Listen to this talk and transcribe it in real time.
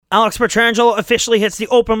Alex Pietrangelo officially hits the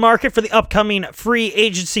open market for the upcoming free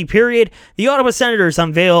agency period. The Ottawa Senators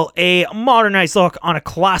unveil a modernized look on a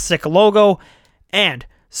classic logo. And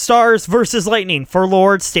Stars versus Lightning for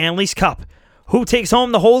Lord Stanley's Cup. Who takes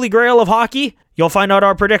home the holy grail of hockey? You'll find out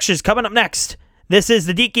our predictions coming up next. This is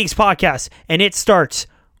the Deep Geeks Podcast, and it starts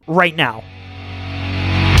right now.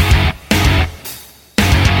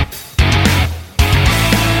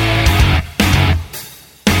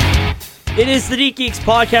 It is the Deep Geeks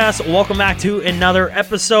Podcast. Welcome back to another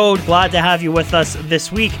episode. Glad to have you with us this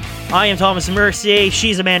week. I am Thomas Mercier.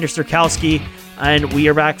 She's Amanda Sterkowski. And we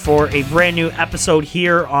are back for a brand new episode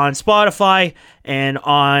here on Spotify and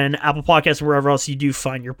on Apple Podcasts, wherever else you do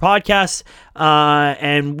find your podcasts.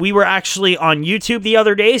 And we were actually on YouTube the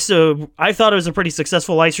other day, so I thought it was a pretty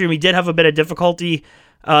successful live stream. We did have a bit of difficulty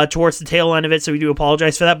towards the tail end of it, so we do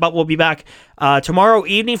apologize for that, but we'll be back tomorrow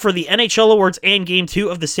evening for the NHL Awards and Game 2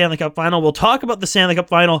 of the Stanley Cup Final. We'll talk about the Stanley Cup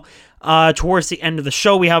Final towards the end of the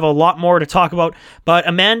show. We have a lot more to talk about, but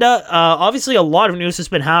Amanda, obviously a lot of news has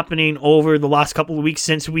been happening over the last couple of weeks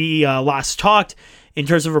since we last talked in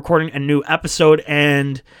terms of recording a new episode,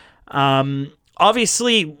 and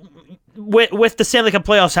obviously with the Stanley Cup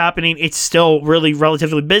playoffs happening, it's still really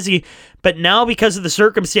relatively busy. But now, because of the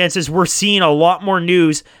circumstances, we're seeing a lot more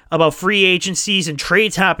news about free agencies and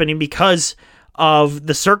trades happening because of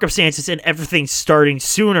the circumstances and everything starting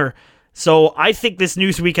sooner. So I think this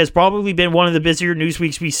news week has probably been one of the busier news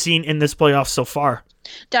weeks we've seen in this playoff so far.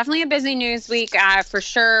 Definitely a busy news week for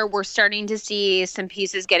sure. We're starting to see some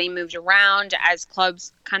pieces getting moved around as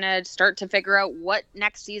clubs kind of start to figure out what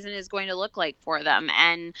next season is going to look like for them.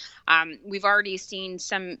 And we've already seen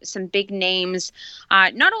some big names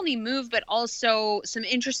not only move, but also some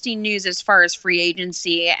interesting news as far as free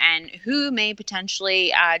agency and who may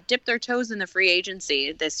potentially dip their toes in the free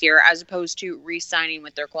agency this year as opposed to re-signing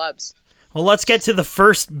with their clubs. Well, let's get to the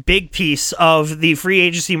first big piece of the free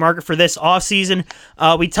agency market for this offseason.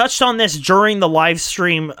 We touched on this during the live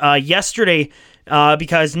stream yesterday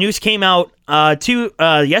because news came out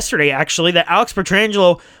yesterday, actually, that Alex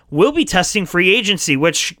Pietrangelo will be testing free agency,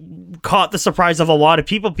 which caught the surprise of a lot of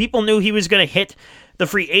people. People knew he was going to hit the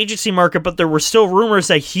free agency market, but there were still rumors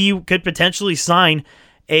that he could potentially sign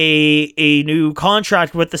a new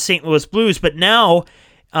contract with the St. Louis Blues. But now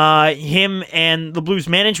him and the Blues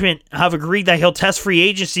management have agreed that he'll test free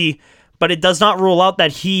agency, but it does not rule out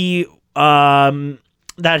that he won't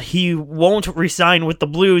resign with the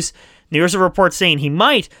Blues. There's a report saying he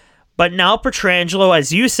might, but now Pietrangelo,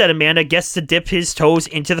 as you said, Amanda, gets to dip his toes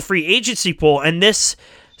into the free agency pool, and this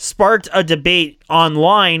sparked a debate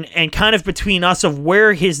online and kind of between us of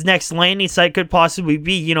where his next landing site could possibly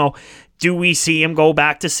be. You know, do we see him go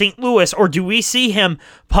back to St. Louis, or do we see him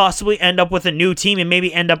possibly end up with a new team and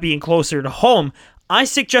maybe end up being closer to home? I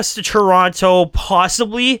suggest to Toronto,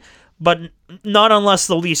 possibly, but not unless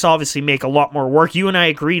the Leafs obviously make a lot more work. You and I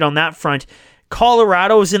agreed on that front.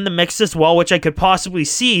 Colorado's in the mix as well, which I could possibly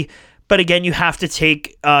see, but again, you have to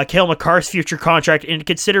take Cale Makar's future contract into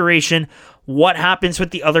consideration. What happens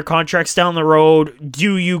with the other contracts down the road?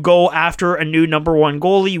 Do you go after a new number one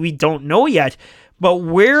goalie? We don't know yet, but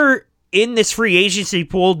where in this free agency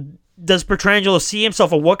pool does Pietrangelo see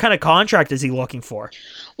himself, and what kind of contract is he looking for?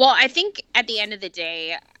 Well, I think at the end of the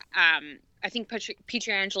day, I think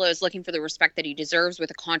Pietrangelo is looking for the respect that he deserves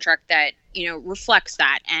with a contract that, you know, reflects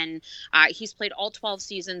that. And he's played all 12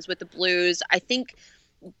 seasons with the Blues. I think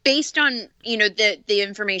based on, you know, the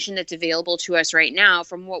information that's available to us right now,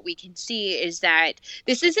 from what we can see, is that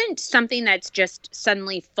this isn't something that's just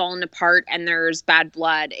suddenly fallen apart and there's bad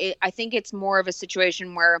blood. I think it's more of a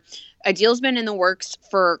situation where a deal's been in the works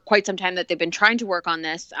for quite some time, that they've been trying to work on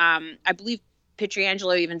this. I believe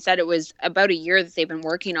Pietrangelo even said it was about a year that they've been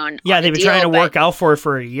working on. Yeah, they've been trying to work out for it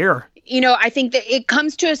for a year. You know, I think that it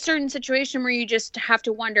comes to a certain situation where you just have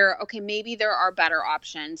to wonder, okay, maybe there are better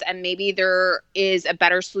options and maybe there is a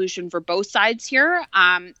better solution for both sides here.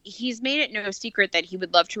 He's made it no secret that he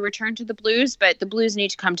would love to return to the Blues, but the Blues need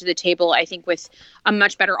to come to the table, I think, with a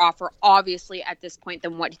much better offer, obviously, at this point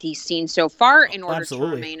than what he's seen so far in order to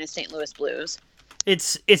remain a St. Louis Blues.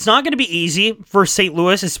 It's not going to be easy for St.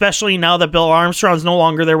 Louis, especially now that Bill Armstrong's no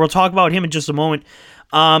longer there. We'll talk about him in just a moment.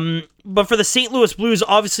 But for the St. Louis Blues,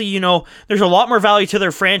 obviously, you know, there's a lot more value to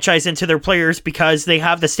their franchise and to their players because they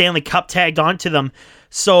have the Stanley Cup tagged onto them.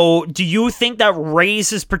 So do you think that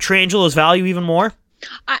raises Pietrangelo's value even more?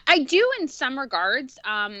 I do in some regards.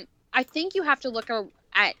 I think you have to look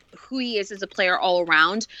at who he is as a player all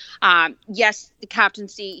around. Yes, the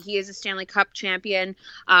captaincy, he is a Stanley Cup champion.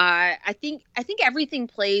 I think everything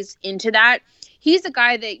plays into that. he's a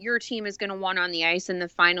guy that your team is going to want on the ice in the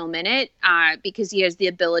final minute because he has the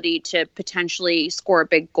ability to potentially score a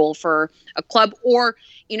big goal for a club. Or,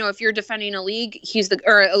 if you're defending a league, he's the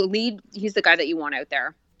guy that you want out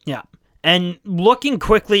there. Yeah. And looking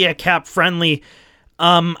quickly at Cap Friendly,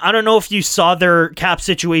 I don't know if you saw their cap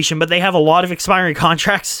situation, but they have a lot of expiring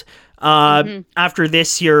contracts. After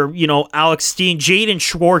this year, Alex Steen, Jaden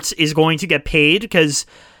Schwartz is going to get paid because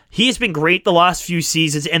he's been great the last few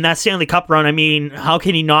seasons, and that Stanley Cup run, I mean, how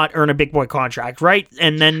can he not earn a big boy contract, right?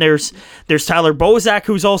 And then there's Tyler Bozak,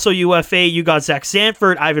 who's also UFA. You got Zach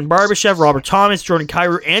Sanford, Ivan Barbashev, Robert Thomas, Jordan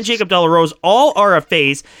Kyrou, and Jacob Delarose, all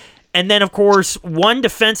RFAs. And then, of course, one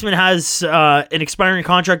defenseman has an expiring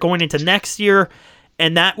contract going into next year,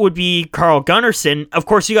 and that would be Carl Gunnarsson. Of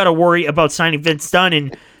course, you got to worry about signing Vince Dunn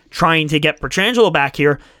and trying to get Pietrangelo back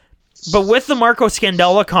here. But with the Marco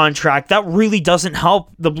Scandella contract, that really doesn't help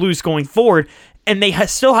the Blues going forward, and they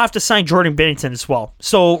still have to sign Jordan Binnington as well.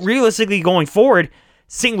 So realistically, going forward,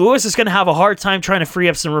 St. Louis is going to have a hard time trying to free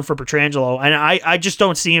up some room for Pietrangelo, and I just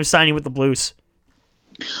don't see him signing with the Blues.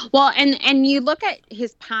 Well, and you look at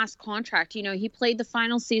his past contract, he played the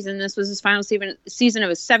final season. This was his final season of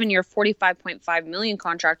a 7-year, $45.5 million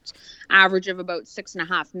contract, average of about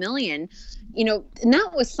 $6.5 million, and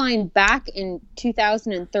that was signed back in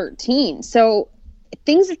 2013. So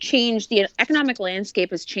things have changed. The economic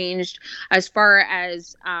landscape has changed as far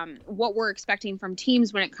as what we're expecting from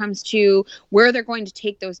teams when it comes to where they're going to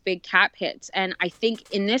take those big cap hits. And I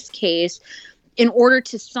think in this case, in order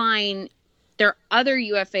to sign their other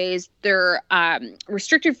UFAs, their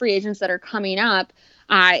restricted free agents that are coming up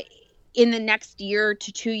in the next year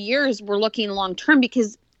to 2 years, we're looking long term,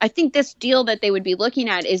 because I think this deal that they would be looking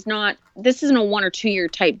at isn't a 1 or 2 year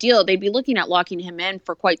type deal. They'd be looking at locking him in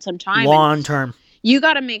for quite some time. Long term. You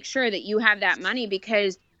got to make sure that you have that money,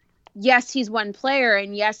 because yes, he's one player,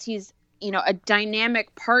 and yes, he's a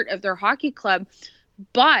dynamic part of their hockey club,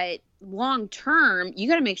 but long term, you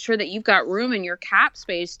got to make sure that you've got room in your cap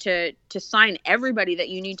space to sign everybody that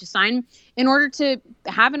you need to sign in order to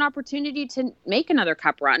have an opportunity to make another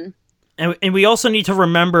cup run. And we also need to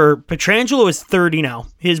remember Pietrangelo is 30 now.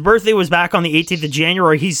 His birthday was back on the 18th of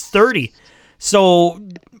January. He's 30. So,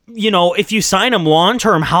 if you sign him long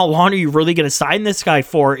term, how long are you really going to sign this guy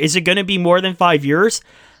for? Is it going to be more than 5 years?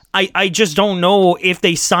 I just don't know if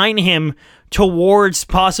they sign him towards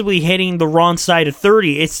possibly hitting the wrong side of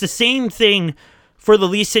 30. It's the same thing for the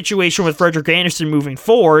Leafs situation with Frederik Andersen moving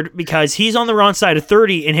forward, because he's on the wrong side of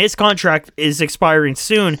 30 and his contract is expiring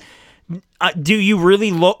soon. Do you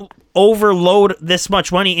really overload this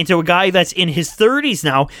much money into a guy that's in his 30s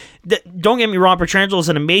now? Don't get me wrong, Pietrangelo is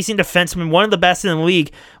an amazing defenseman, one of the best in the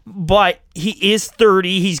league, but he is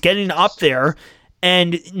 30. He's getting up there,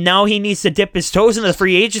 and now he needs to dip his toes into the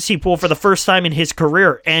free agency pool for the first time in his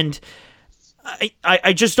career. And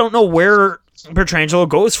I just don't know where Pietrangelo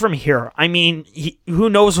goes from here. I mean, who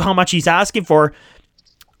knows how much he's asking for.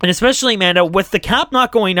 And especially, Amanda, with the cap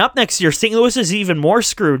not going up next year, St. Louis is even more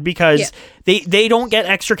screwed, because they don't get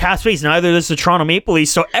extra cap space. Neither does the Toronto Maple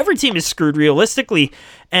Leafs. So every team is screwed realistically.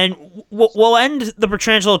 And we'll end the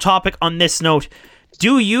Pietrangelo topic on this note.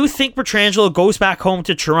 Do you think Pietrangelo goes back home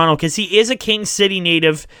to Toronto? Because he is a King City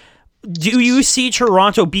native. Do you see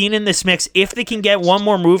Toronto being in this mix if they can get one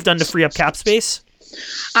more move done to free up cap space?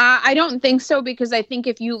 I don't think so, because I think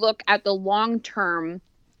if you look at the long-term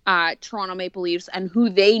Toronto Maple Leafs and who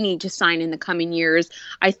they need to sign in the coming years,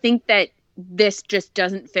 I think that this just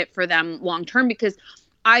doesn't fit for them long-term, because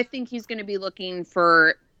I think he's going to be looking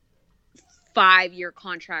for 5-year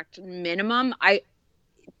contract minimum.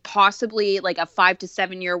 Possibly like a 5 to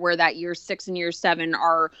 7 year, where that year 6 and year 7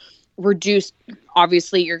 are reduced.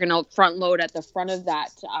 Obviously, you're going to front load at the front of that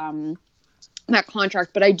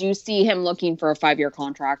contract, but I do see him looking for a 5-year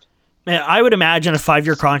contract. Man, I would imagine a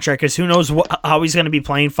 5-year contract, because who knows how he's going to be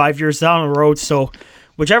playing 5 years down the road. So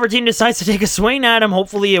whichever team decides to take a swing at him,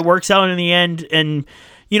 hopefully it works out in the end. And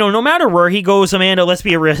no matter where he goes, Amanda, let's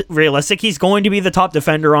be realistic. He's going to be the top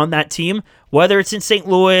defender on that team, whether it's in St.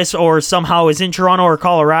 Louis or somehow is in Toronto or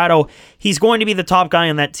Colorado. He's going to be the top guy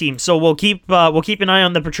on that team. So we'll keep an eye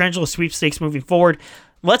on the Pietrangelo sweepstakes moving forward.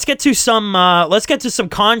 Let's get to some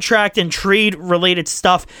contract and trade related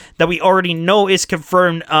stuff that we already know is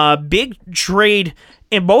confirmed. Big trade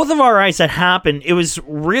in both of our eyes that happened. It was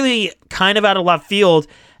really kind of out of left field,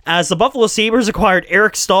 as the Buffalo Sabres acquired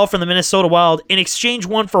Eric Staal from the Minnesota Wild in exchange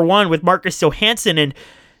 1-for-1 with Marcus Johansson, and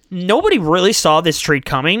nobody really saw this trade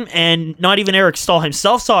coming, and not even Eric Staal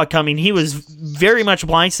himself saw it coming. He was very much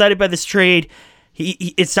blindsided by this trade.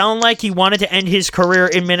 It sounded like he wanted to end his career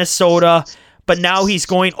in Minnesota, but now he's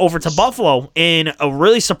going over to Buffalo in a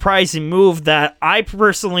really surprising move that I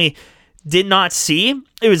personally did not see.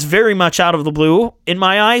 It was very much out of the blue in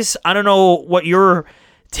my eyes. I don't know what your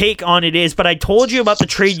take on it is, but I told you about the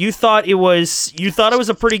trade. You thought it was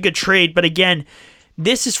a pretty good trade, but again,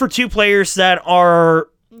 this is for two players that are,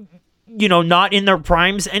 not in their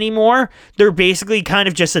primes anymore. They're basically kind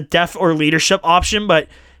of just a depth or leadership option, but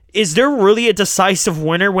is there really a decisive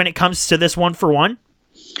winner when it comes to this 1-for-1?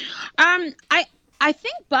 I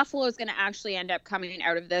think Buffalo is going to actually end up coming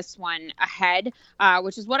out of this one ahead,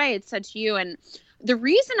 which is what I had said to you. And the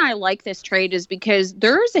reason I like this trade is because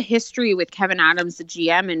there is a history with Kevin Adams, the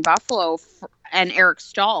GM in Buffalo, and Eric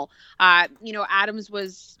Stahl. Adams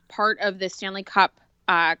was part of the Stanley Cup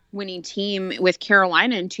winning team with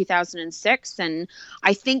Carolina in 2006. And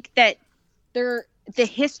I think that the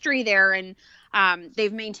history there, and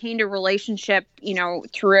they've maintained a relationship,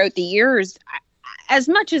 throughout the years. As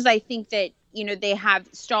much as I think that,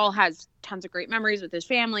 Stahl has tons of great memories with his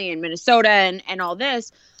family in Minnesota and all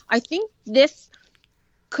this, I think this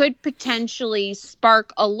could potentially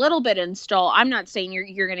spark a little bit in Stahl. I'm not saying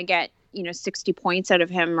you're going to get, 60 points out of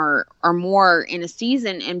him or more in a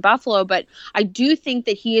season in Buffalo, but I do think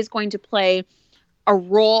that he is going to play a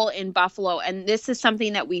role in Buffalo. And this is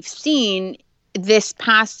something that we've seen this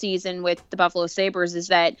past season with the Buffalo Sabres, is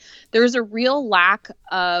that there's a real lack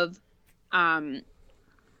of,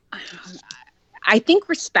 I think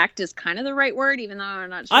respect is kind of the right word, even though I'm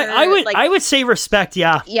not sure. I would say respect.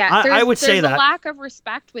 Yeah. Yeah. I would say that. There's a lack of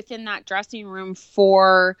respect within that dressing room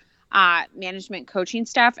for management coaching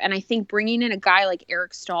staff. And I think bringing in a guy like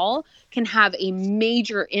Eric Stahl can have a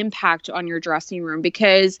major impact on your dressing room,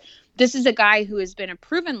 because this is a guy who has been a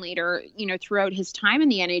proven leader, throughout his time in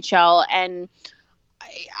the NHL. And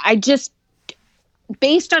I just,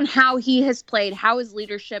 based on how he has played, how his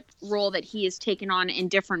leadership role that he has taken on in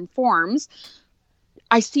different forms,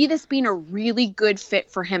 I see this being a really good fit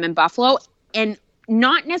for him in Buffalo, and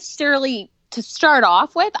not necessarily to start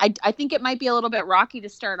off with. I think it might be a little bit rocky to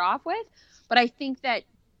start off with, but I think that,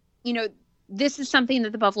 this is something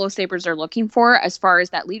that the Buffalo Sabres are looking for as far as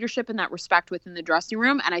that leadership and that respect within the dressing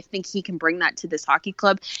room. And I think he can bring that to this hockey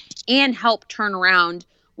club and help turn around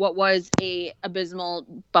what was a abysmal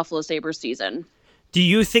Buffalo Sabres season. Do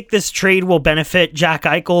you think this trade will benefit Jack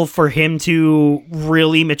Eichel for him to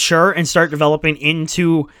really mature and start developing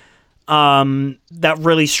into that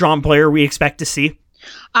really strong player we expect to see?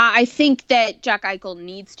 I think that Jack Eichel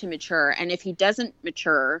needs to mature. And if he doesn't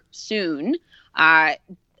mature soon,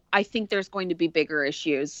 I think there's going to be bigger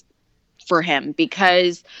issues for him,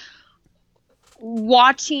 because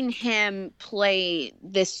watching him play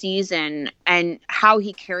this season and how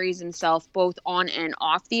he carries himself both on and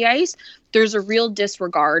off the ice, there's a real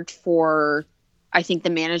disregard for, I think, the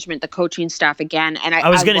management, the coaching staff again. And I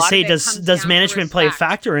was going to say, does management play a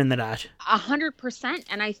factor in that? 100%.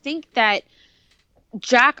 And I think that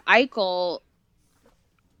Jack Eichel,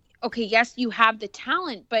 okay, yes, you have the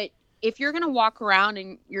talent, but if you're going to walk around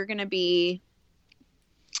and you're going to be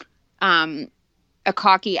a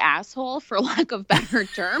cocky asshole, for lack of better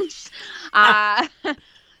terms,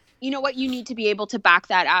 you know what? You need to be able to back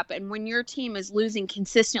that up. And when your team is losing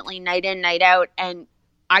consistently night in, night out, and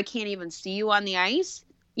I can't even see you on the ice,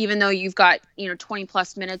 even though you've got, 20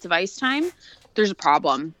 plus minutes of ice time, there's a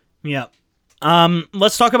problem. Yeah.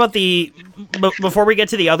 Let's talk about before we get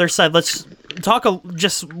to the other side, let's talk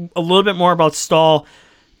just a little bit more about Stahl.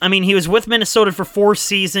 I mean, he was with Minnesota for 4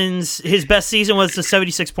 seasons. His best season was the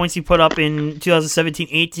 76 points he put up in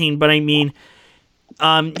 2017-18. But I mean,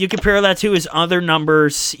 you compare that to his other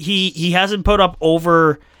numbers. He hasn't put up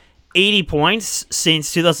over 80 points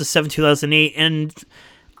since 2007-2008. And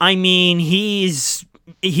I mean, he's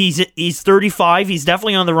 35. He's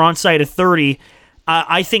definitely on the wrong side of 30.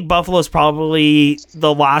 I think Buffalo is probably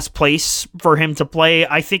the last place for him to play.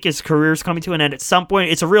 I think his career is coming to an end at some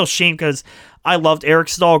point. It's a real shame because I loved Eric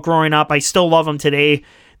Stahl growing up. I still love him today.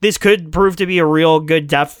 This could prove to be a real good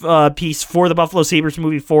depth piece for the Buffalo Sabres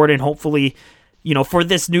moving forward, and hopefully, for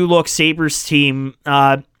this new look Sabres team,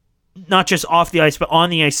 not just off the ice, but on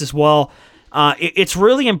the ice as well. It's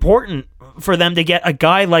really important for them to get a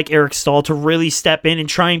guy like Eric Stahl to really step in and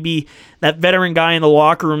try and be that veteran guy in the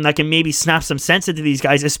locker room that can maybe snap some sense into these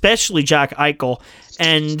guys, especially Jack Eichel.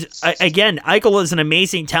 And again, Eichel is an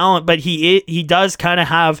amazing talent, but he does kind of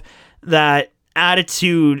have that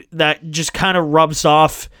attitude that just kind of rubs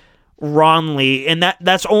off wrongly, and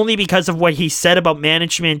that's only because of what he said about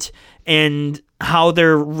management and how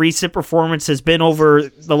their recent performance has been over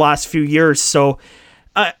the last few years. So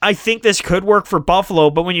I think this could work for Buffalo,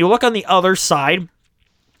 but when you look on the other side,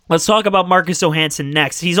 let's talk about Marcus Johansson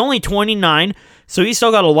next. He's only 29, so he's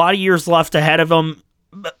still got a lot of years left ahead of him.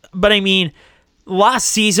 But I mean, last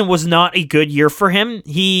season was not a good year for him.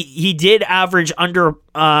 He did average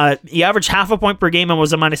he averaged half a point per game and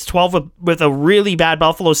was a -12 with a really bad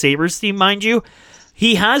Buffalo Sabres team, mind you.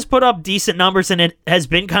 He has put up decent numbers, and it has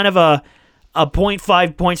been kind of a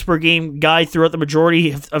 0.5 points per game guy throughout the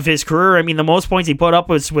majority of his career. I mean, the most points he put up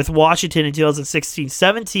was with Washington in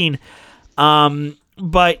 2016-17.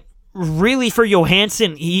 But really for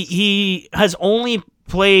Johansson, he has only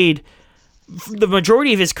played the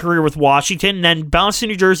majority of his career with Washington, and then bounced to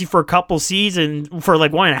New Jersey for a couple seasons, for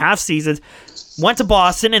like 1.5 seasons, went to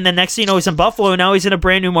Boston, and then next thing you know, he's in Buffalo, and now he's in a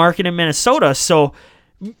brand new market in Minnesota. So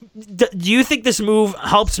do you think this move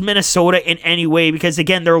helps Minnesota in any way? Because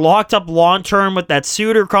again, they're locked up long-term with that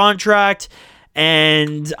Suter contract,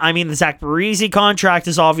 and I mean, the Zach Parise contract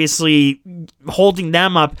is obviously holding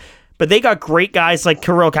them up, but they got great guys like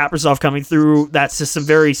Kirill Kaprizov coming through that system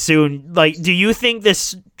very soon. Like, do you think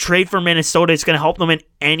this trade for Minnesota is going to help them in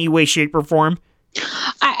any way, shape, or form?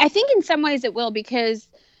 I think in some ways it will, because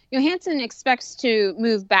Johansson expects to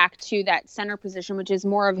move back to that center position, which is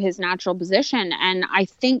more of his natural position. And I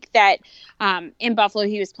think that in Buffalo,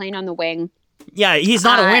 he was playing on the wing. Yeah, he's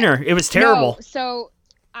not a winner. It was terrible. No, so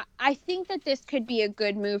I think that this could be a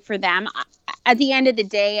good move for them. At the end of the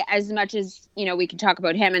day, as much as, we can talk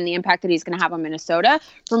about him and the impact that he's going to have on Minnesota,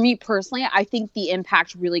 for me personally, I think the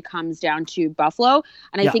impact really comes down to Buffalo.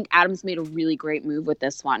 And I think Adams made a really great move with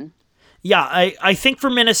this one. Yeah, I think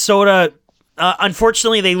for Minnesota,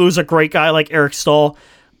 unfortunately, they lose a great guy like Eric Staal,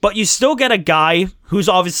 but you still get a guy who's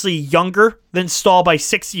obviously younger than Staal by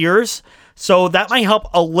 6 years, so that might help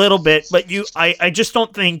a little bit, but I just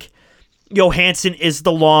don't think Johansson is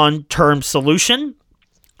the long-term solution.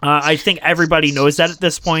 I think everybody knows that at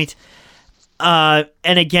this point. And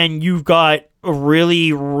again, you've got a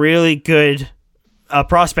really, really good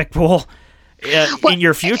prospect pool in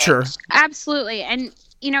your future. Absolutely. And,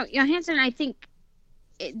 Johansson, I think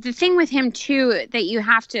the thing with him, too, that you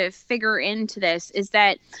have to figure into this is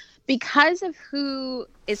that because of who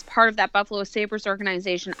is part of that Buffalo Sabres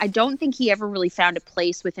organization, I don't think he ever really found a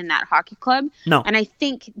place within that hockey club. No. And I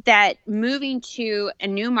think that moving to a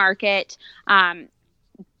new market,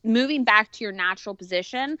 moving back to your natural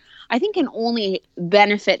position, I think can only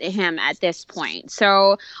benefit him at this point.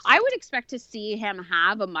 So I would expect to see him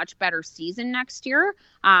have a much better season next year,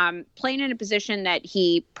 playing in a position that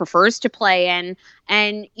he prefers to play in.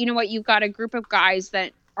 And you know what? You've got a group of guys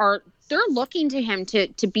that they're looking to him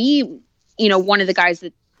to be, one of the guys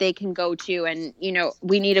that they can go to. And,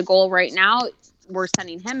 we need a goal right now. We're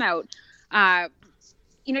sending him out.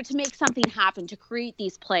 To make something happen, to create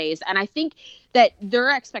these plays. And I think that their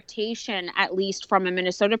expectation, at least from a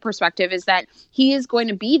Minnesota perspective, is that he is going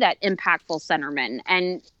to be that impactful centerman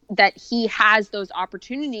and that he has those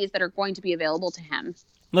opportunities that are going to be available to him.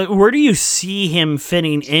 Like, where do you see him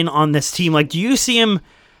fitting in on this team? Like, do you see him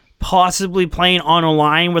possibly playing on a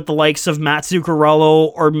line with the likes of Matt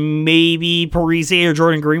Zuccarello or maybe Parise or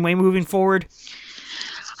Jordan Greenway moving forward?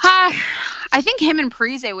 I think him and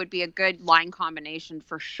Parise would be a good line combination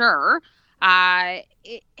for sure.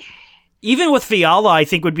 Even with Fiala, I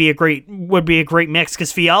think would be a great mix,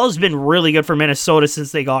 because Fiala's been really good for Minnesota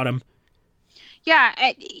since they got him. Yeah,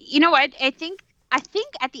 you know what? I think at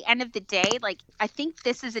the end of the day, I think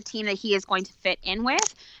this is a team that he is going to fit in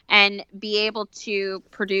with and be able to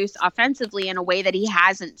produce offensively in a way that he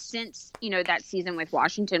hasn't since, that season with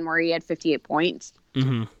Washington where he had 58 points.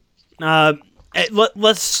 Mm-hmm.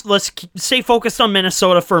 Let's stay focused on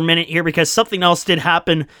Minnesota for a minute here, because something else did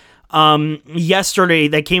happen yesterday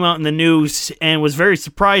that came out in the news and was very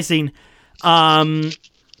surprising. The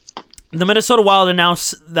Minnesota Wild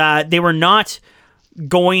announced that they were not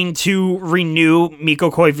going to renew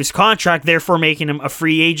Mikko Koivu's contract, therefore making him a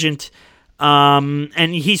free agent.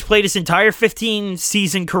 And he's played his entire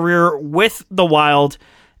 15-season career with the Wild.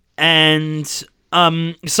 And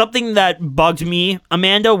something that bugged me,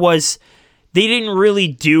 Amanda, was they didn't really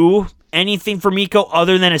do anything for Mikko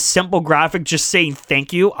other than a simple graphic just saying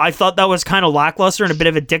thank you. I thought that was kind of lackluster and a bit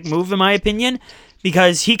of a dick move, in my opinion,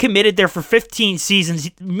 because he committed there for 15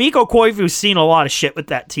 seasons. Mikko Koivu's seen a lot of shit with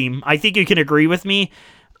that team. I think you can agree with me.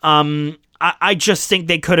 I just think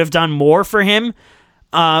they could have done more for him.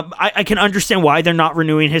 I can understand why they're not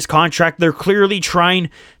renewing his contract. They're clearly trying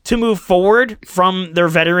to move forward from their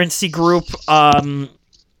veterancy group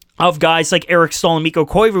of guys like Eric Staal and Mikko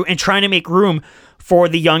Koivu, and trying to make room for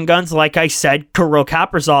the young guns, like I said, Kirill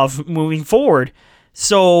Kaprizov, moving forward.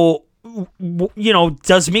 So,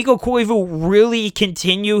 does Mikko Koivu really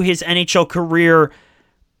continue his NHL career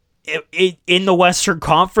in the Western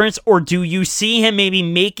Conference, or do you see him maybe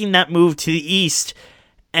making that move to the East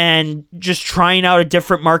and just trying out a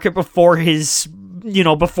different market before his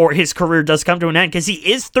before his career does come to an end, because he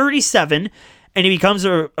is 37 and he becomes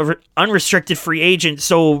a unrestricted free agent.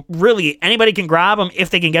 So really, anybody can grab him if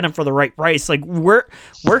they can get him for the right price. Like, where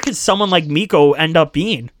could someone like Mikko end up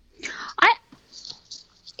being?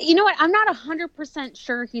 You know what? I'm not 100%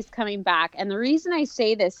 sure he's coming back. And the reason I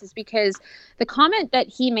say this is because the comment that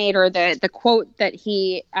he made, or the quote that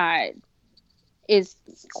he is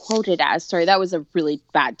quoted as, sorry, that was a really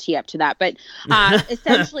bad tee up to that, but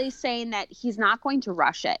essentially saying that he's not going to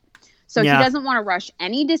rush it. So he doesn't want to rush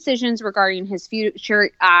any decisions regarding his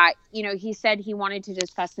future. He said he wanted to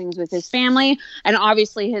discuss things with his family, and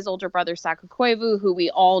obviously his older brother, Saku Koivu, who we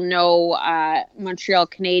all know, Montreal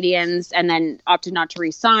Canadiens, and then opted not to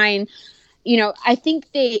resign. I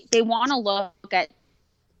think they want to look at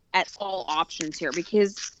all options here,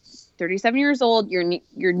 because 37 years old,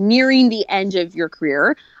 you're nearing the end of your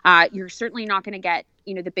career. You're certainly not going to get,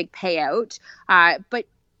 the big payout. But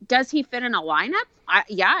does he fit in a lineup?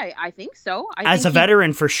 I think so. As a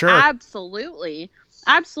veteran, for sure. Absolutely.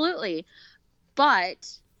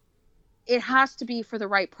 But it has to be for the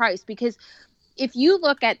right price, because if you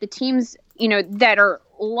look at the teams, that are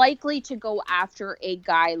likely to go after a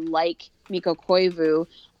guy like Mikko Koivu,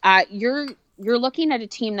 you're looking at a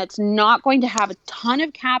team that's not going to have a ton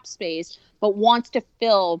of cap space, but wants to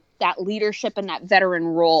fill that leadership and that veteran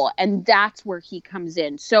role. And that's where he comes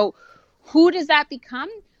in. So who does that become?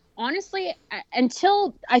 Honestly,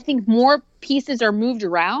 until I think more pieces are moved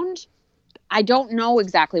around, I don't know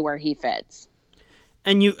exactly where he fits.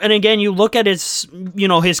 And again, you look at his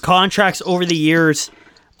contracts over the years,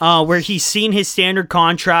 where he's seen his standard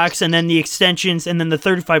contracts and then the extensions and then the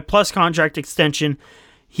 35 plus contract extension.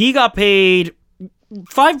 He got paid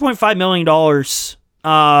 $5.5 million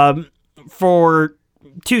for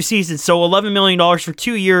 2 seasons, so $11 million for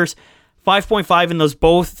 2 years,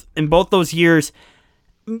 5.5 in both those years.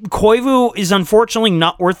 Koivu is unfortunately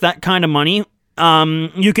not worth that kind of money.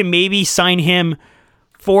 You can maybe sign him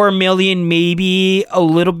 $4 million, maybe a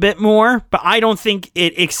little bit more, but I don't think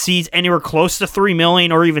it exceeds anywhere close to $3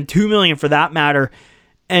 million or even $2 million for that matter.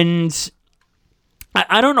 And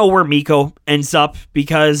I don't know where Mikko ends up,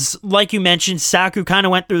 because, like you mentioned, Saku kind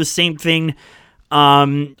of went through the same thing.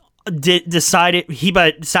 Saku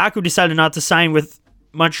decided not to sign with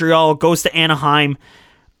Montreal, goes to Anaheim.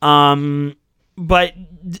 But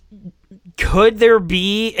could there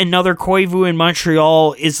be another Koivu in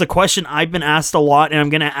Montreal is the question I've been asked a lot, and I'm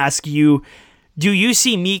going to ask you. Do you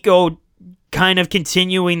see Mikko kind of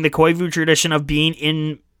continuing the Koivu tradition of being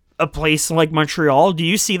in a place like Montreal? Do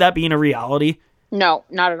you see that being a reality? No,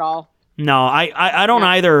 not at all. No, I don't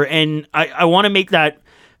either, and I want to make that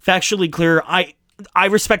factually clear. I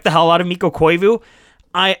respect the hell out of Mikko Koivu.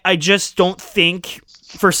 I just don't think,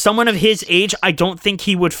 for someone of his age, I don't think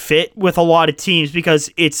he would fit with a lot of teams, because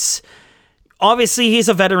it's obviously he's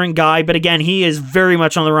a veteran guy, but again, he is very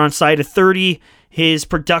much on the wrong side of 30. His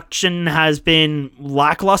production has been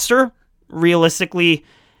lackluster, realistically,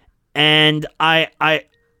 and I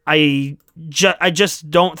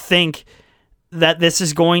just don't think that this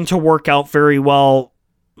is going to work out very well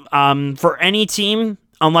for any team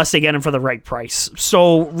unless they get him for the right price.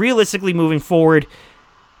 So realistically, moving forward,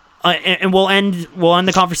 and we'll end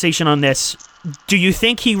the conversation on this. Do you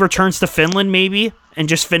think he returns to Finland maybe and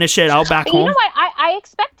just finish it out back home? You know what? I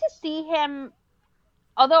expect to see him,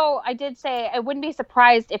 although I did say I wouldn't be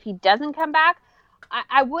surprised if he doesn't come back.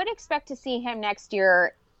 I would expect to see him next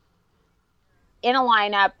year in a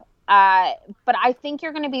lineup, but I think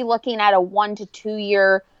you're going to be looking at a 1 to 2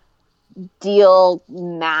 year deal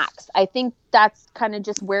max. I think that's kind of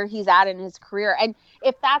just where he's at in his career. And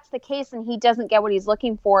if that's the case and he doesn't get what he's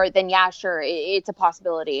looking for, then yeah, sure, it's a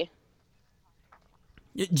possibility.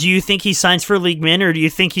 Do you think he signs for League Min, or do you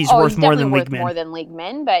think he's worth more than League Min? More than League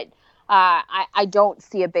Min, but I don't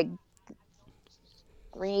see a big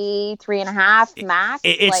 3.5 max.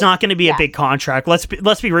 It's not going to be a big contract. Let's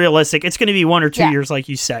be realistic. It's going to be 1 or 2 years, like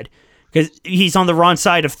you said, because he's on the wrong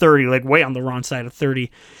side of 30, like way on the wrong side of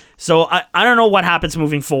 30. So I don't know what happens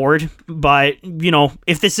moving forward, but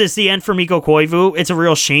if this is the end for Mikko Koivu, it's a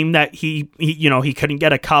real shame that he couldn't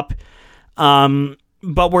get a cup.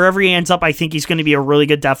 But wherever he ends up, I think he's going to be a really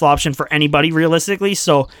good depth option for anybody, realistically.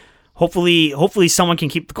 So hopefully someone can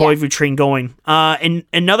keep the Koivu train going. And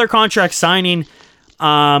another contract signing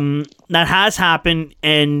that has happened,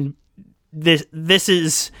 and this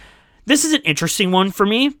is an interesting one for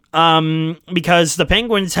me, because the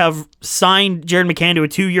Penguins have signed Jared McCann to a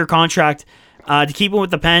 2-year contract to keep him with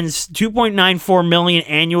the Pens, $2.94 million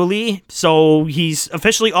annually. So he's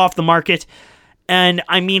officially off the market. And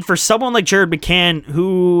I mean, for someone like Jared McCann,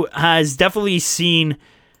 who has definitely seen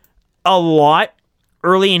a lot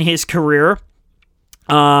early in his career,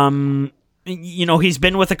 He's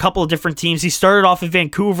been with a couple of different teams. He started off in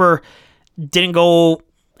Vancouver, didn't go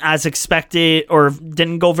as expected or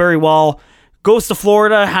didn't go very well. Goes to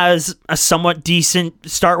Florida, has a somewhat decent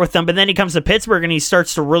start with them, but then he comes to Pittsburgh and he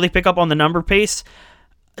starts to really pick up on the number pace.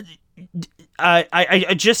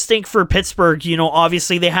 I just think for Pittsburgh,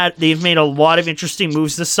 obviously they've made a lot of interesting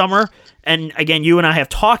moves this summer, and again, you and I have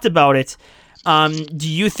talked about it. Do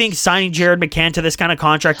you think signing Jared McCann to this kind of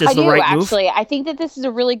contract is the right move? Actually, I think that this is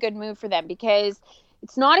a really good move for them because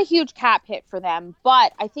it's not a huge cap hit for them,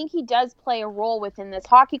 but I think he does play a role within this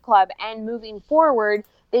hockey club, and moving forward,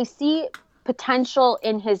 they see potential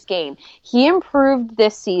in his game. He improved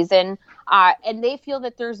this season, and they feel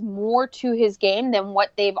that there's more to his game than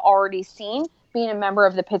what they've already seen being a member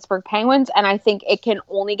of the Pittsburgh Penguins, and I think it can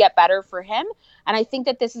only get better for him, and I think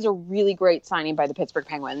that this is a really great signing by the Pittsburgh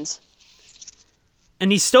Penguins.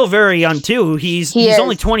 And he's still very young, too. He's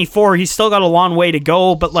only 24. He's still got a long way to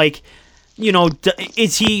go, but,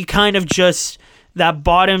 is he kind of just that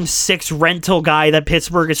bottom six rental guy that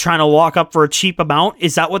Pittsburgh is trying to lock up for a cheap amount?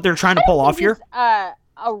 Is that what they're trying to pull off here? A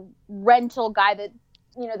rental guy that,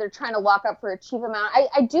 they're trying to lock up for a cheap amount.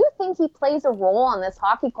 I do think he plays a role on this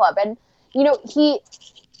hockey club. And, he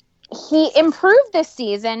improved this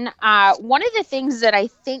season. One of the things that I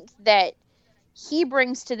think that he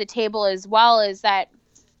brings to the table as well is that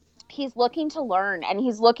he's looking to learn, and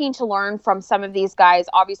he's looking to learn from some of these guys,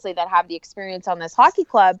 obviously, that have the experience on this hockey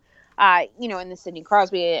club, in the Sidney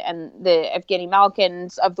Crosby and the Evgeny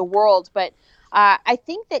Malkins of the world. But I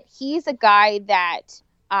think that he's a guy that,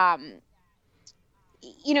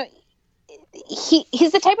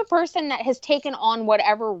 he's the type of person that has taken on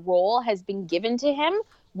whatever role has been given to him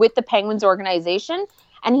with the Penguins organization,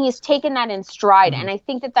 and he's taken that in stride. Mm-hmm. And I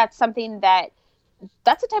think that that's something that's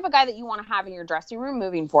the type of guy that you want to have in your dressing room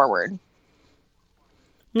moving forward.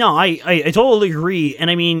 No, I totally agree. And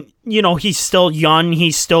I mean, he's still young.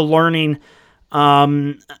 He's still learning.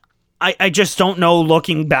 I just don't know,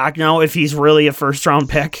 looking back now, if he's really a first-round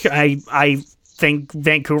pick. I think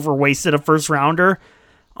Vancouver wasted a first-rounder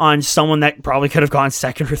on someone that probably could have gone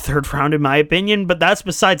second or third round, in my opinion. But that's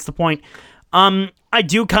besides the point. I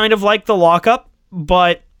do kind of like the lockup,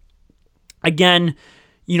 but again,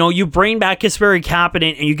 you bring back Kasperi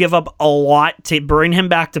Kapanen and you give up a lot to bring him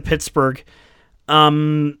back to Pittsburgh.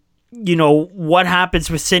 What happens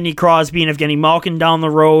with Sidney Crosby and Evgeny Malkin down the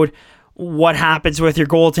road? What happens with your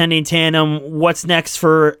goaltending tandem? What's next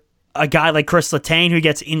for a guy like Chris Letang who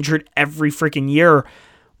gets injured every freaking year?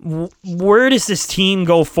 Where does this team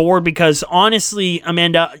go forward? Because honestly,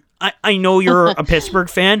 Amanda, I know you're a Pittsburgh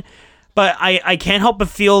fan, but I can't help but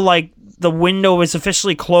feel like the window is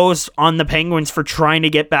officially closed on the Penguins for trying to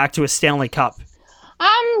get back to a Stanley Cup.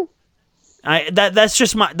 That's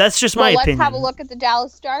just my opinion. Let's have a look at the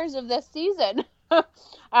Dallas Stars of this season.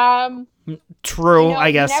 True,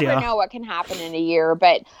 I guess. You never know what can happen in a year,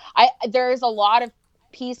 but there's a lot of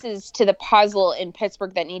pieces to the puzzle in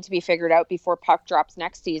Pittsburgh that need to be figured out before puck drops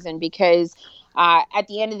next season. Because at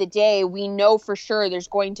the end of the day, we know for sure there's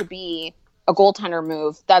going to be a goaltender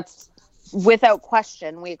move. That's without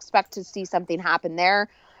question. We expect to see something happen there.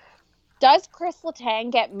 Does Chris Letang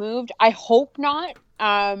get moved? I hope not.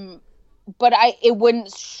 But it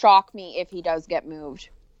wouldn't shock me if he does get moved.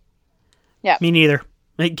 Yeah. Me neither.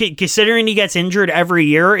 Considering he gets injured every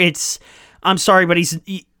year, I'm sorry, but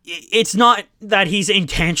it's not that he's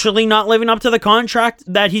intentionally not living up to the contract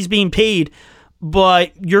that he's being paid,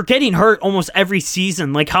 but you're getting hurt almost every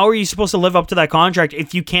season. Like, how are you supposed to live up to that contract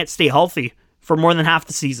if you can't stay healthy for more than half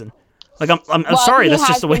the season? Like, I'm sorry, that's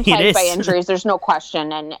just the way it is. By injuries, there's no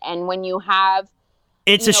question. And when you have,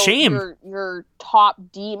 it's a shame. Your top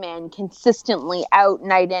D-man consistently out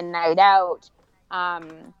night in, night out,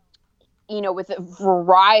 with a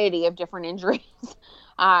variety of different injuries,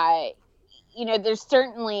 there's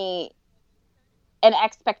certainly an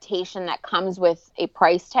expectation that comes with a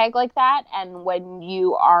price tag like that. And when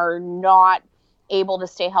you are not able to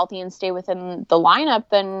stay healthy and stay within the lineup,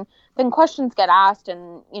 then questions get asked.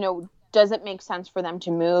 And, does it make sense for them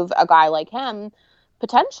to move a guy like him?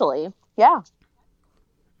 Potentially. Yeah.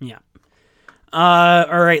 Yeah.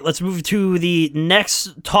 All right, let's move to the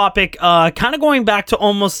next topic. Kind of going back to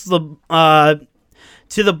almost to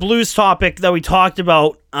the Blues topic that we talked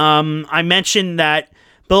about. I mentioned that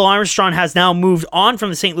Bill Armstrong has now moved on from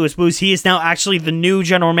the St. Louis Blues. He is now actually the new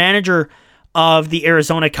general manager of the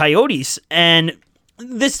Arizona Coyotes. And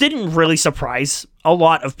this didn't really surprise a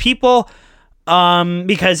lot of people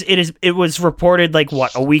because it was reported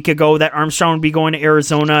a week ago that Armstrong would be going to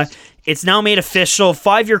Arizona. It's now made official.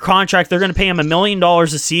 5-year contract. They're going to pay him $1 million a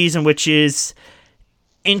season, which is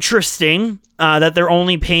interesting that they're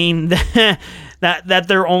only paying that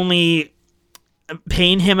they're only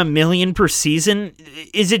paying him $1 million per season.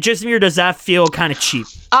 Is it just me, or does that feel kind of cheap?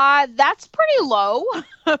 That's pretty low.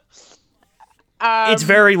 It's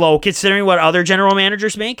very low considering what other general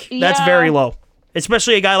managers make. That's very low.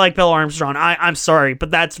 Especially a guy like Bill Armstrong. I'm sorry,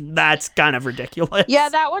 but that's kind of ridiculous. Yeah,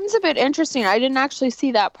 that one's a bit interesting. I didn't actually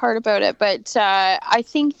see that part about it, but I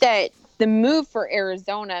think that the move for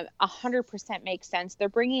Arizona 100% makes sense. They're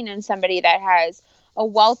bringing in somebody that has a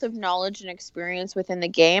wealth of knowledge and experience within the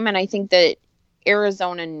game, and I think that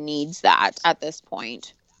Arizona needs that at this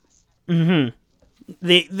point. Mm-hmm.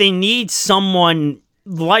 They need someone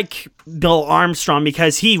like Bill Armstrong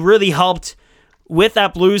because he really helped with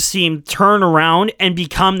that Blues team turn around and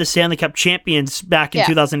become the Stanley Cup champions back in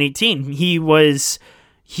 2018. He was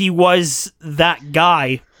that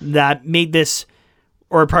guy that made this,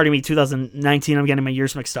 or pardon me, 2019. I'm getting my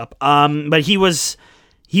years mixed up. But he was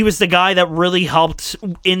the guy that really helped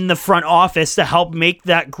in the front office to help make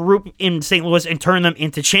that group in St. Louis and turn them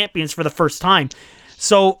into champions for the first time.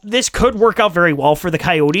 So this could work out very well for the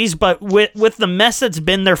Coyotes, but with the mess that's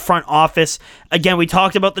been their front office, again, we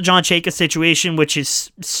talked about the John Chayka situation, which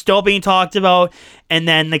is still being talked about, and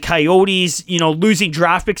then the Coyotes, losing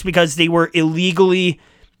draft picks because they were illegally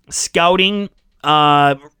scouting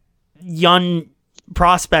young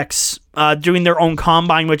prospects doing their own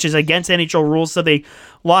combine, which is against NHL rules, so they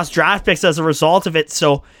lost draft picks as a result of it.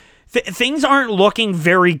 So things aren't looking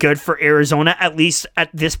very good for Arizona, at least at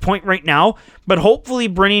this point right now. But hopefully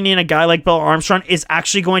bringing in a guy like Bill Armstrong is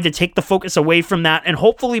actually going to take the focus away from that. And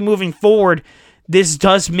hopefully moving forward, this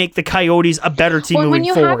does make the Coyotes a better team moving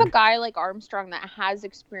forward. When you have a guy like Armstrong that has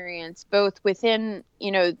experience both within,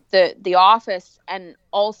 the office and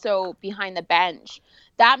also behind the bench,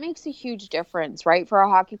 that makes a huge difference, right, for a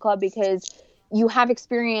hockey club, because you have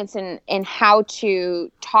experience in how to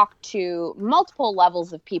talk to multiple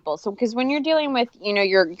levels of people. So, because when you're dealing with,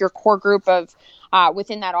 your core group of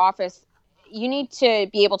within that office, you need to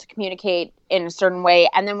be able to communicate in a certain way.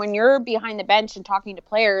 And then when you're behind the bench and talking to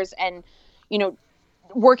players and,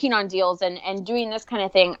 working on deals and doing this kind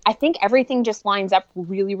of thing, I think everything just lines up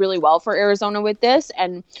really, really well for Arizona with this.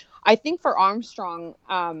 And I think for Armstrong,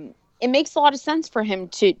 it makes a lot of sense for him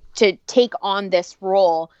to take on this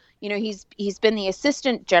role. He's been the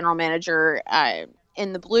assistant general manager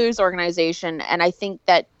in the Blues organization, and I think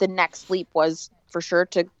that the next leap was for sure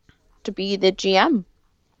to be the GM.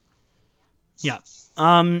 Yeah.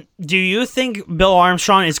 Do you think Bill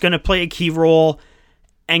Armstrong is going to play a key role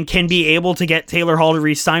and can be able to get Taylor Hall to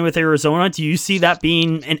re-sign with Arizona? Do you see that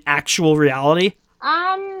being an actual reality?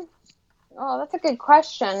 Oh, that's a good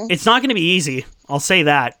question. It's not going to be easy. I'll say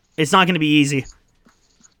that. It's not going to be easy.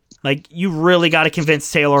 Like, you really got to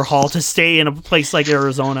convince Taylor Hall to stay in a place like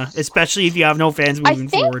Arizona, especially if you have no fans moving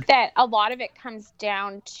forward. I think that a lot of it comes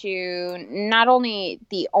down to not only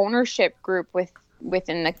the ownership group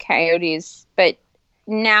within the Coyotes, but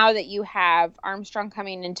now that you have Armstrong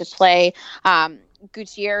coming into play,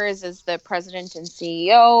 Gutierrez is the president and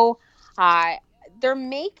CEO. They're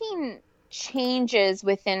making changes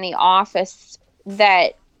within the office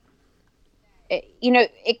that,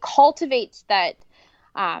 it cultivates that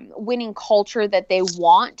winning culture that they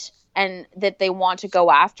want and that they want to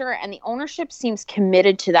go after, and the ownership seems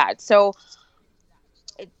committed to that. So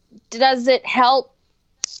does it help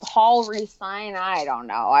Hall resign? I don't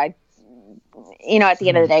know. At the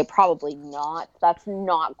end of the day, probably not. That's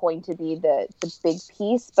not going to be the big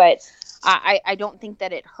piece, but I don't think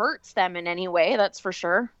that it hurts them in any way. That's for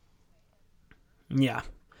sure. Yeah.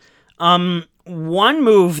 One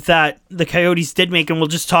move that the Coyotes did make, and we'll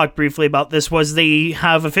just talk briefly about this, was they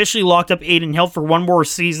have officially locked up Adin Hill for one more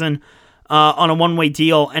season on a one-way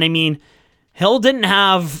deal. And I mean, Hill didn't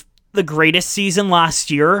have the greatest season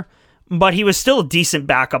last year, but he was still a decent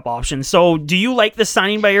backup option. So do you like the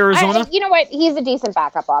signing by Arizona? You know what? He's a decent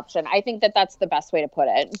backup option. I think that that's the best way to put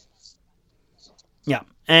it. Yeah.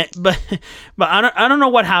 But I don't know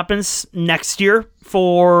what happens next year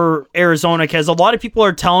for Arizona, because a lot of people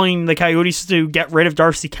are telling the Coyotes to get rid of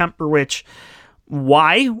Darcy Kemper, which,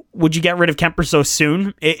 why would you get rid of Kemper so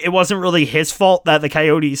soon? It wasn't really his fault that the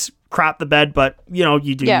Coyotes crapped the bed, but,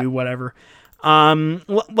 you do you, whatever.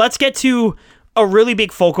 Let's get to a really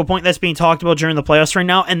big focal point that's being talked about during the playoffs right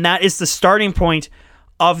now, and that is the starting point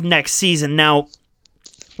of next season. Now,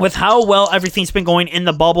 with how well everything's been going in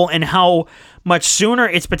the bubble and how much sooner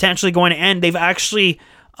it's potentially going to end, they've actually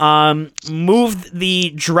moved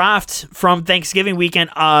the draft from Thanksgiving weekend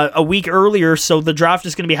a week earlier, so the draft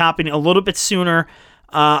is going to be happening a little bit sooner.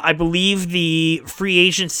 I believe the free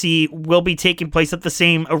agency will be taking place at the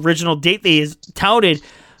same original date they touted,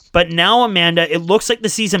 But now, Amanda, it looks like the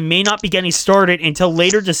season may not be getting started until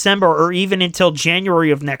later December or even until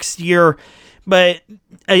January of next year. But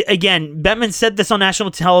again, Bettman said this on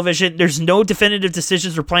national television. There's no definitive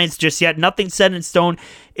decisions or plans just yet. Nothing set in stone.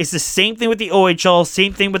 It's the same thing with the OHL,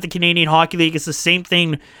 same thing with the Canadian Hockey League. It's the same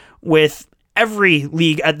thing with every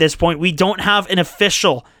league at this point. We don't have an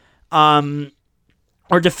official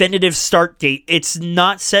or definitive start date. It's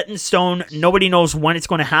not set in stone. Nobody knows when it's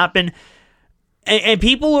going to happen. And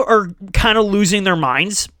people are kind of losing their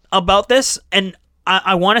minds about this. And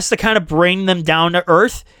I want us to kind of bring them down to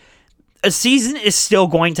earth. A season is still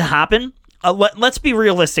going to happen. Let's be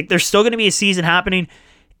realistic. There's still going to be a season happening.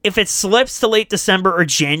 If it slips to late December or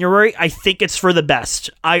January, I think it's for the best.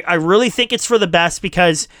 I really think it's for the best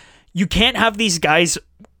because you can't have these guys,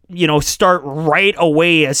 start right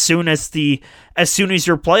away as soon as your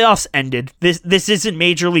playoffs ended. This isn't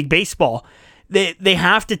Major League Baseball. They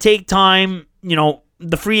have to take time.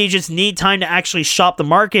 The free agents need time to actually shop the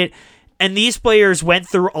market. And these players went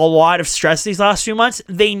through a lot of stress these last few months.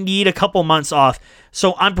 They need a couple months off.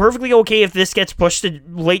 So I'm perfectly okay if this gets pushed to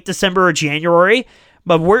late December or January.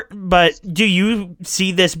 But do you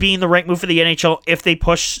see this being the right move for the NHL if they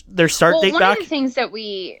push their start date back? One of the things that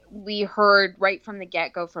we heard right from the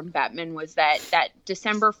get-go from Bettman was that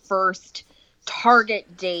December 1st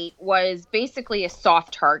target date was basically a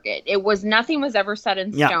soft target. Nothing was ever set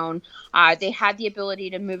in stone. They had the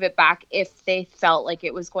ability to move it back if they felt like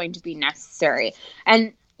it was going to be necessary.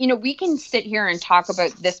 And we can sit here and talk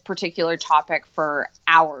about this particular topic for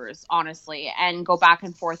hours, honestly, and go back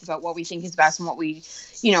and forth about what we think is best and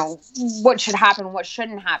what should happen, what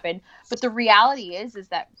shouldn't happen. But the reality is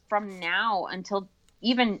that from now until,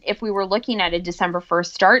 even if we were looking at a December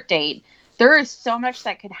 1st start date, there is so much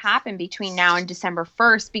that could happen between now and December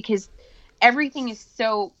 1st because everything is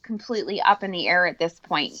so completely up in the air at this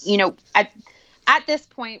point. At this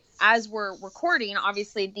point, as we're recording,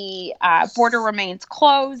 obviously the border remains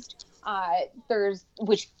closed.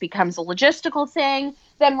 Which becomes a logistical thing.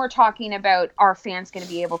 Then we're talking about, are fans going to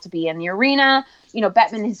be able to be in the arena?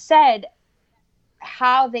 Bettman has said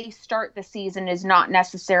how they start the season is not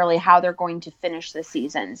necessarily how they're going to finish the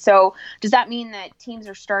season. So does that mean that teams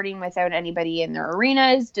are starting without anybody in their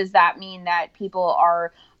arenas? Does that mean that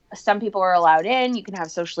some people are allowed in? You can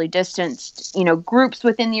have socially distanced, groups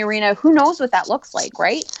within the arena. Who knows what that looks like,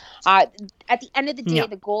 right? At the end of the day,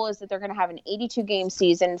 the goal is that they're going to have an 82-game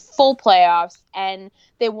season, full playoffs, and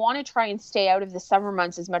they want to try and stay out of the summer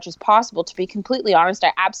months as much as possible. To be completely honest,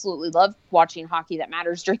 I absolutely love watching hockey that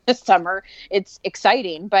matters during the summer. It's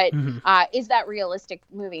exciting, but is that realistic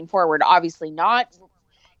moving forward? Obviously not.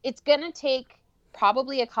 It's going to take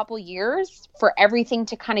probably a couple years for everything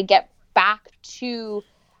to kind of get back to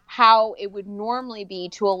how it would normally be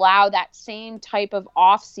to allow that same type of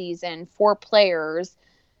off season for players,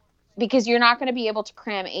 because you're not going to be able to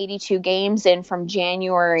cram 82 games in from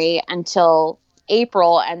January until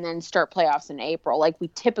April and then start playoffs in April like we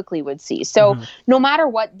typically would see. So no matter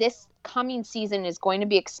what, this coming season is going to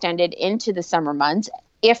be extended into the summer months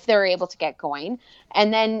if they're able to get going.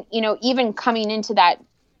 And then, even coming into that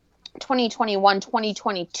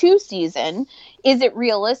 2021-2022 season, is it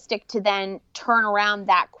realistic to then turn around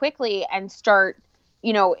that quickly and start,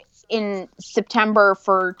 in September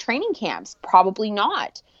for training camps? Probably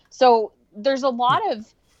not. So there's a lot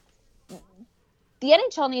of, the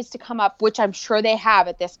NHL needs to come up, which I'm sure they have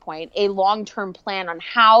at this point, a long-term plan on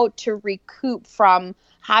how to recoup from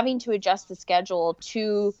having to adjust the schedule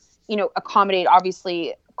to, accommodate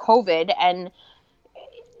obviously COVID. And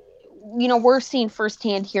we're seeing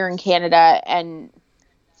firsthand here in Canada and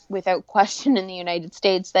without question in the United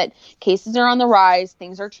States that cases are on the rise,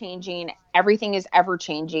 things are changing, everything is ever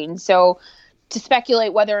changing. So to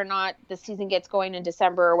speculate whether or not the season gets going in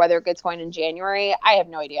December or whether it gets going in January, I have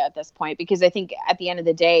no idea at this point, because I think at the end of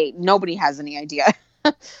the day, nobody has any idea.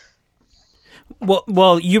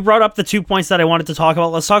 Well, you brought up the 2 points that I wanted to talk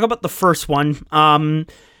about. Let's talk about the first one.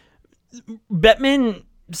 Bettman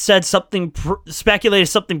said speculated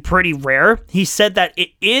something pretty rare. He said that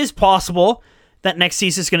it is possible that next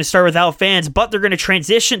season is going to start without fans, but they're going to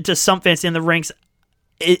transition to some fans in the rinks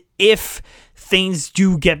if things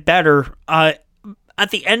do get better. At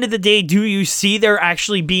the end of the day, do you see there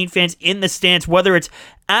actually being fans in the stands, whether it's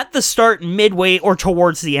at the start, midway, or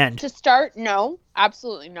towards the end? To start, no,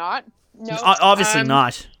 absolutely not. No, obviously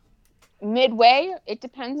not. Midway, it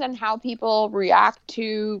depends on how people react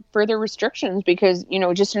to further restrictions, because,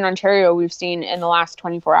 just in Ontario, we've seen in the last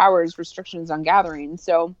 24 hours restrictions on gatherings.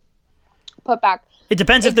 So put back. It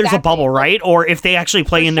depends if there's a bubble, right? Or if they actually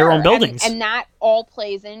play in their own buildings. And that all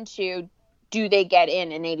plays into, do they get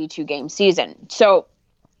in an 82-game season? So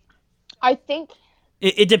I think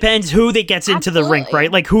It depends who that gets into the rink,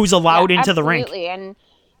 right? Like who's allowed into the rink. Absolutely. And,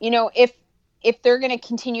 if they're going to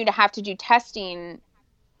continue to have to do testing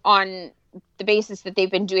on the basis that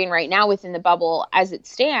they've been doing right now within the bubble as it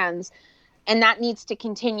stands, and that needs to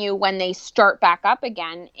continue when they start back up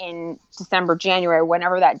again in December, January,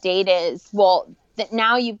 whenever that date is, well, that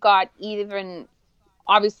now you've got even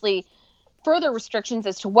obviously further restrictions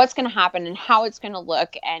as to what's going to happen and how it's going to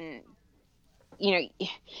look. And,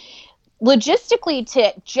 logistically,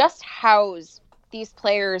 to just house these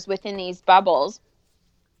players within these bubbles,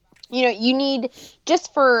 you need,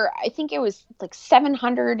 just for, I think it was like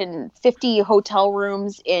 750 hotel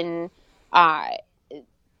rooms in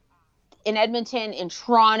Edmonton, in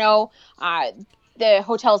Toronto. The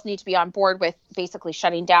hotels need to be on board with basically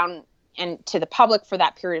shutting down and to the public for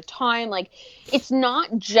that period of time. Like, it's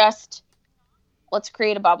not just let's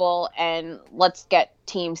create a bubble and let's get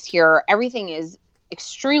teams here. Everything is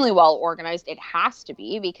extremely well organized. It has to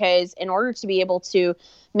be, because in order to be able to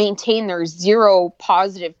maintain their 0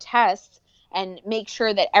 positive tests and make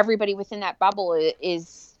sure that everybody within that bubble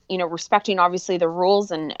is, respecting obviously the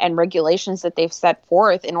rules and regulations that they've set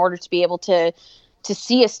forth in order to be able to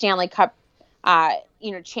see a Stanley Cup,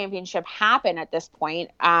 championship happen at this point.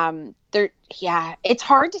 It's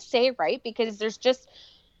hard to say, right? Because there's just,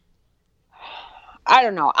 I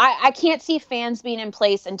don't know. I can't see fans being in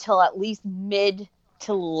place until at least mid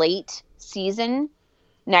to late season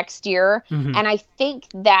next year. Mm-hmm. And I think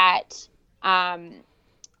that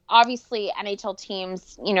obviously NHL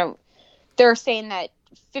teams, they're saying that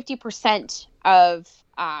 50% of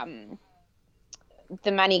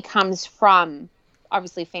the money comes from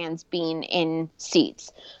obviously fans being in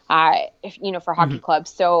seats, for hockey clubs.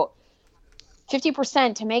 So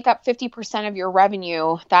 50%, to make up 50% of your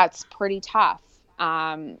revenue, that's pretty tough.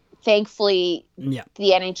 Thankfully, the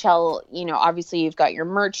NHL, obviously you've got your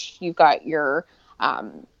merch, you've got your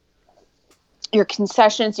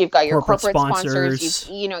concessions, you've got your corporate sponsors,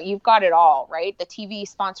 you've got it all, right? The TV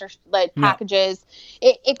sponsors, like packages,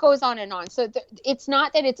 it goes on and on. So it's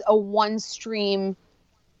not that it's a one stream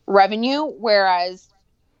revenue, whereas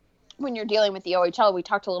when you're dealing with the OHL, we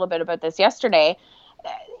talked a little bit about this yesterday,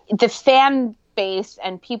 the fan base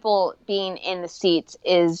and people being in the seats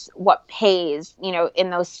is what pays, in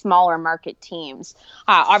those smaller market teams.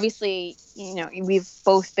 Obviously, we've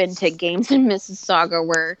both been to games in Mississauga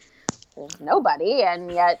where there's nobody,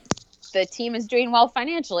 and yet the team is doing well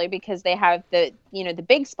financially because they have the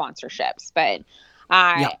big sponsorships. But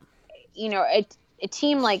a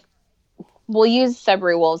team like, we'll use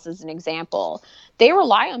Sudbury Wolves as an example. They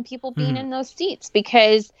rely on people being in those seats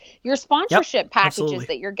because your sponsorship packages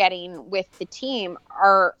that you're getting with the team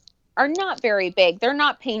are not very big. They're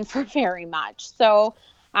not paying for very much. So,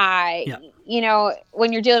 when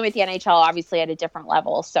you're dealing with the NHL, obviously at a different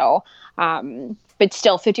level. So, but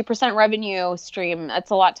still 50% revenue stream,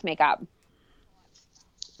 that's a lot to make up.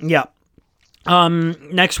 Yeah.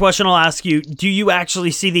 Next question I'll ask you. Do you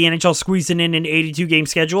actually see the NHL squeezing in an 82-game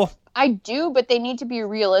schedule? I do, but they need to be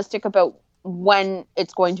realistic about when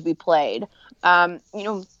it's going to be played.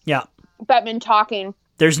 Bettman talking.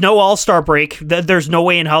 There's no all-star break. There's no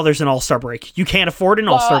way in hell there's an all-star break. You can't afford an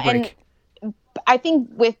all-star break. I think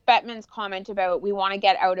with Bettman's comment about we want to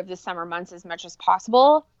get out of the summer months as much as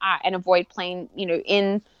possible and avoid playing,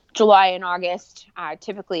 in July and August.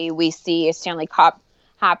 Typically, we see a Stanley Cup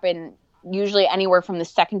happen usually anywhere from the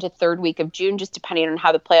 2nd to 3rd week of June, just depending on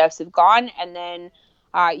how the playoffs have gone. And then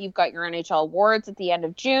you've got your NHL awards at the end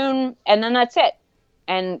of June, and then that's it.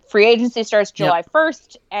 And free agency starts July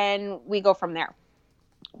 1st, and we go from there.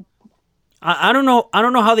 I don't know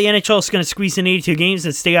how the NHL is going to squeeze in 82 games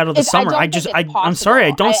and stay out of the summer. I'm sorry,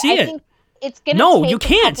 I don't see it. Think it's going to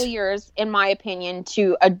take a couple years, in my opinion,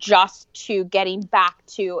 to adjust to getting back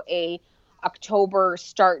to a October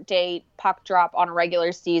start date, puck drop on a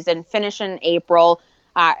regular season, finish in April,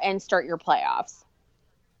 and start your playoffs.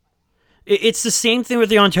 It's the same thing with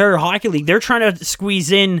the Ontario Hockey League. They're trying to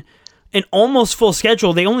squeeze in an almost full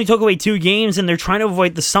schedule. They only took away 2 games, and they're trying to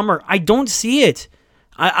avoid the summer. I don't see it.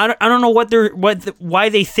 I don't know why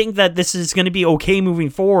they think that this is going to be okay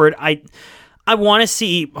moving forward. I want to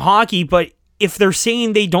see hockey, but if they're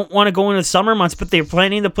saying they don't want to go into the summer months, but they're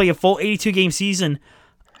planning to play a full 82-game season,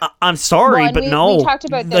 I'm sorry, but no. We talked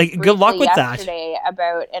about this good luck with that. Yesterday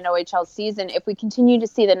about an OHL season. If we continue to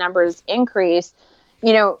see the numbers increase,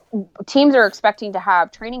 teams are expecting to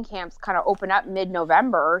have training camps kind of open up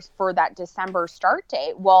mid-November for that December start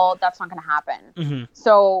date. Well, that's not going to happen. Mm-hmm.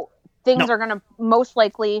 So things are going to most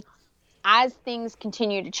likely, as things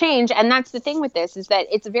continue to change, and that's the thing with this, is that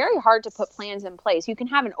it's very hard to put plans in place. You can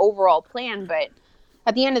have an overall plan, but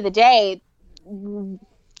at the end of the day,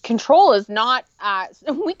 control is not,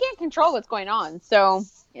 we can't control what's going on. So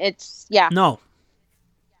it's, yeah. No.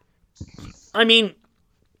 I mean,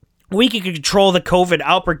 we can control the COVID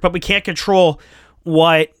outbreak, but we can't control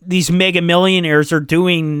what these mega millionaires are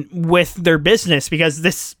doing with their business, because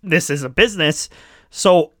this is a business.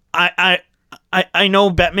 So I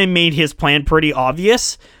know Bettman made his plan pretty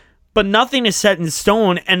obvious, but nothing is set in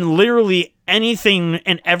stone, and literally anything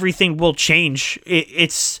and everything will change.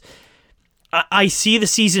 I see the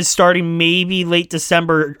season starting maybe late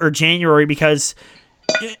December or January, because,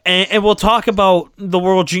 and we'll talk about the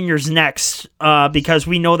World Juniors next, because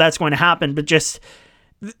we know that's going to happen, but just,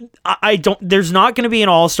 there's not going to be an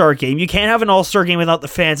all-star game. You can't have an all-star game without the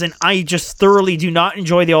fans, and I just thoroughly do not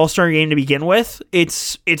enjoy the all-star game to begin with.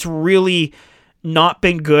 It's really not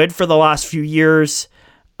been good for the last few years.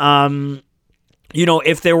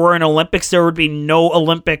 If there were an Olympics, there would be no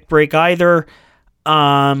Olympic break either.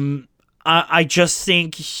 I just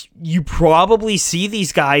think you probably see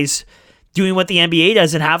these guys doing what the NBA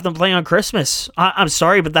does and have them play on Christmas. I'm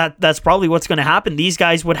sorry, but that's probably what's going to happen. These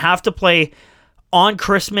guys would have to play on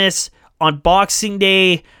Christmas, on Boxing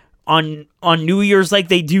Day, on New Year's, like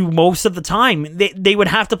they do most of the time. They would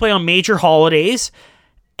have to play on major holidays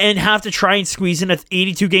and have to try and squeeze in an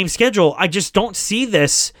 82-game schedule. I just don't see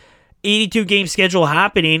this 82-game schedule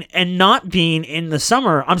happening and not being in the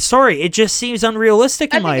summer. I'm sorry. It just seems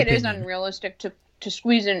unrealistic in my opinion. I think it is unrealistic to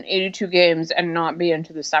squeeze in 82 games and not be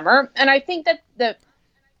into the summer. And I think that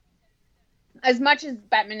as much as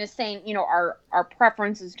Bettman is saying, our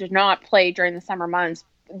preference is to not play during the summer months,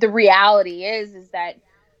 the reality is that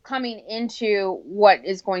coming into what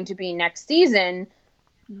is going to be next season,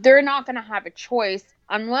 they're not going to have a choice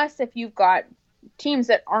unless if you've got teams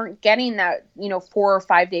that aren't getting that, 4 or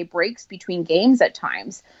 5 day breaks between games at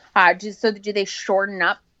times. Do they shorten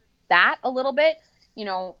up that a little bit?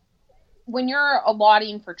 When you're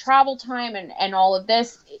allotting for travel time and all of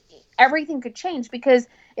this, everything could change, because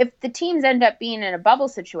if the teams end up being in a bubble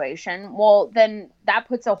situation, well, then that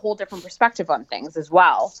puts a whole different perspective on things as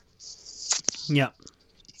well. Yeah.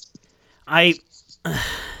 I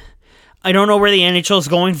don't know where the NHL is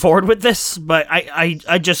going forward with this, but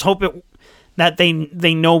I just hope that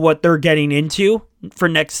they know what they're getting into for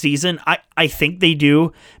next season. I think they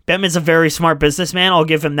do. Bettman's a very smart businessman. I'll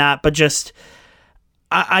give him that. But just,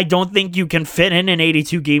 I don't think you can fit in an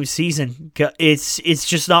 82-game season. It's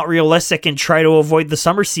just not realistic, and try to avoid the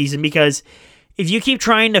summer season, because if you keep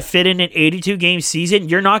trying to fit in an 82-game season,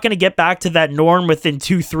 you're not going to get back to that norm within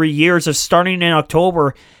 2-3 years of starting in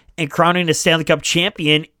October and crowning a Stanley Cup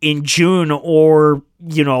champion in June or,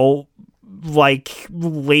 like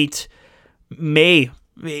late May.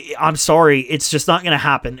 I'm sorry. It's just not going to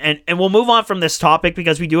happen. And we'll move on from this topic,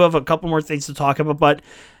 because we do have a couple more things to talk about, but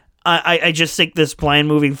I just think this plan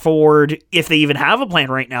moving forward, if they even have a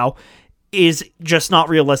plan right now, is just not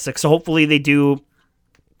realistic. So hopefully they do,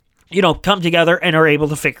 come together and are able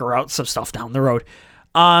to figure out some stuff down the road.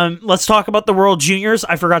 Let's talk about the World Juniors.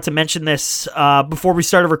 I forgot to mention this before we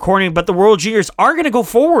started recording, but the World Juniors are going to go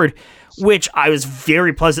forward, which I was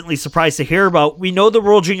very pleasantly surprised to hear about. We know the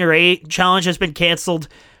World Junior A Challenge has been canceled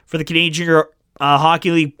for the Canadian Junior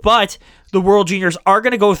Hockey League, but the World Juniors are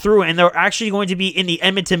going to go through, and they're actually going to be in the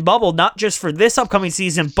Edmonton bubble, not just for this upcoming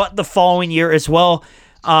season, but the following year as well.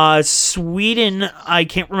 Sweden, I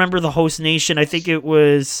can't remember the host nation. I think it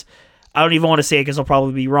was, I don't even want to say it because I'll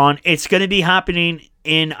probably be wrong. It's going to be happening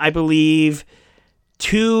in, I believe,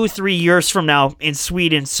 2-3 years from now in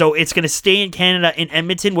Sweden. So it's going to stay in Canada in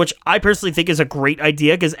Edmonton, which I personally think is a great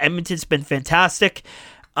idea, because Edmonton's been fantastic.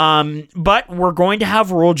 But we're going to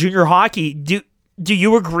have World Junior Hockey. Do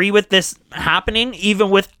you agree with this happening,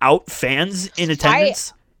 even without fans in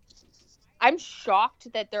attendance? I'm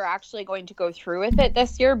shocked that they're actually going to go through with it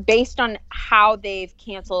this year, based on how they've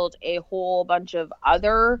canceled a whole bunch of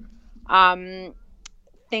other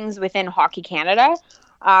things within Hockey Canada.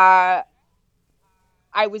 I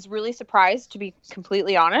was really surprised, to be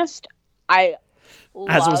completely honest. I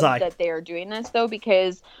love that they are doing this, though,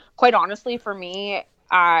 because quite honestly, for me,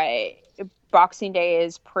 Boxing Day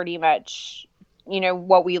is pretty much,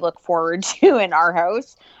 what we look forward to in our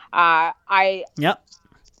house.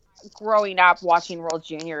 Growing up watching World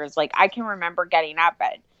Juniors, like, I can remember getting up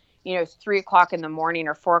at 3:00 in the morning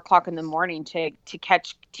or 4:00 in the morning to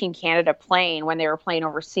catch Team Canada playing when they were playing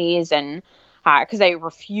overseas, and because I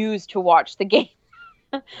refused to watch the game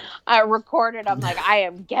recorded. I'm like, I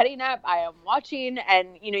am getting up, I am watching,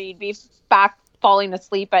 and you'd be back falling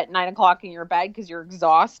asleep at 9:00 in your bed because you're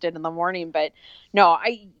exhausted in the morning. But no,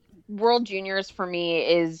 World Juniors for me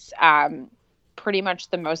is pretty much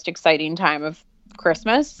the most exciting time of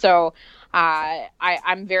Christmas. So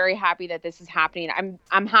I'm very happy that this is happening.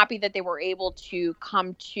 I'm happy that they were able to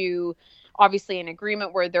come to obviously an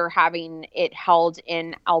agreement where they're having it held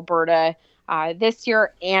in Alberta this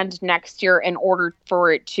year and next year in order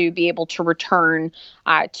for it to be able to return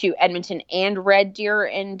to Edmonton and Red Deer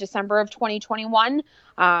in December of 2021.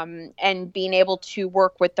 And being able to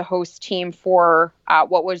work with the host team for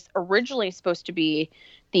what was originally supposed to be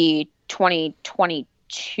the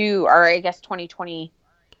 2022, or I guess 2020.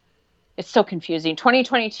 It's so confusing.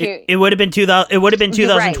 2022. It would have been 2000. It would have been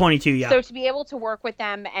 2022. Right. Yeah. So to be able to work with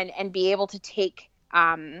them and be able to take,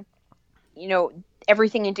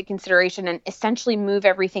 everything into consideration and essentially move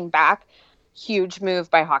everything back, huge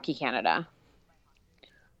move by Hockey Canada.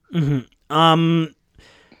 Mm-hmm.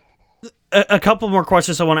 A couple more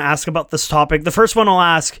questions I want to ask about this topic. The first one I'll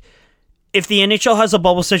ask: if the NHL has a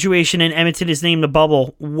bubble situation and Edmonton is named a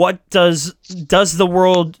bubble, what does the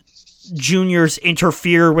World Juniors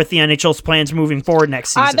interfere with the NHL's plans moving forward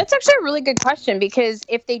next season? That's actually a really good question, because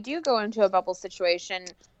if they do go into a bubble situation,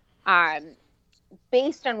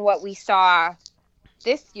 based on what we saw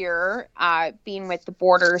this year, being with the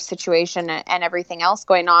border situation and everything else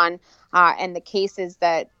going on, and the cases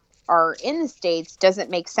that are in the States, doesn't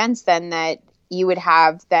make sense then that you would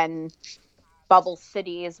have then bubble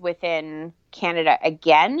cities within Canada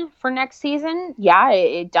again for next season. Yeah,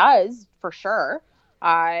 it does for sure.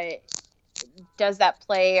 Does that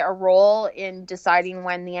play a role in deciding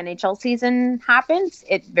when the NHL season happens?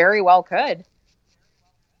 It very well could.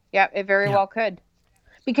 Yeah, it very well could.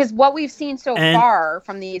 Because what we've seen so far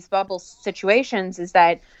from these bubble situations is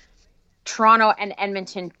that Toronto and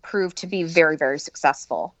Edmonton proved to be very, very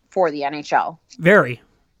successful for the NHL. Very.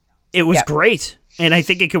 It was great. And I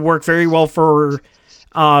think it could work very well for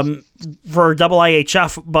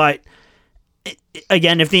IIHF, but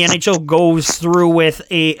again, if the NHL goes through with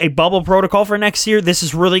a bubble protocol for next year, this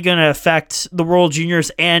is really going to affect the World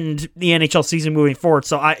Juniors and the NHL season moving forward.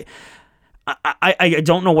 So I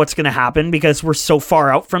don't know what's going to happen because we're so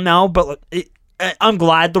far out from now, but I'm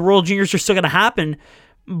glad the World Juniors are still going to happen.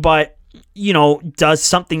 But, does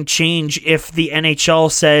something change if the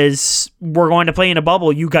NHL says we're going to play in a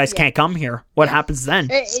bubble, you guys can't come here? What happens then?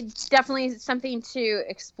 It's definitely something to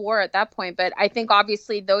explore at that point. But I think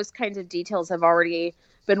obviously those kinds of details have already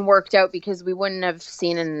been worked out, because we wouldn't have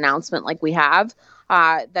seen an announcement like we have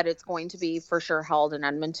that it's going to be for sure held in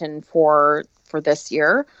Edmonton for this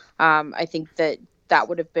year. I think that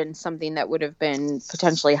would have been something that would have been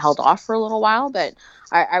potentially held off for a little while, but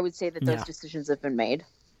I would say that those decisions have been made.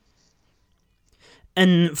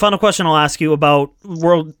 And final question I'll ask you about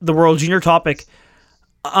the World Junior topic.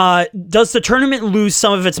 Does the tournament lose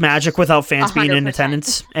some of its magic without fans 100%. Being in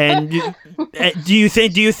attendance? And do you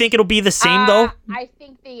think it'll be the same though? I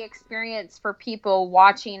think the experience for people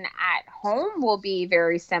watching at home will be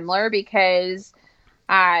very similar, because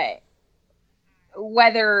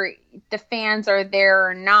whether the fans are there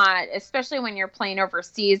or not, especially when you're playing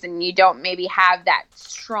overseas and you don't maybe have that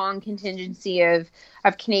strong contingency of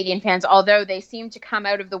Canadian fans, although they seem to come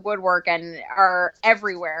out of the woodwork and are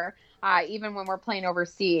everywhere, even when we're playing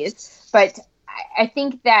overseas. But I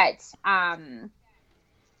think that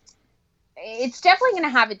it's definitely going to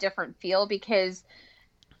have a different feel, because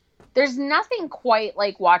there's nothing quite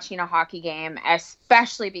like watching a hockey game,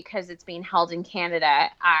 especially because it's being held in Canada,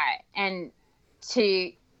 and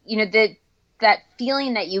to that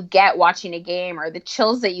feeling that you get watching a game, or the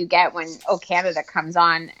chills that you get when Canada comes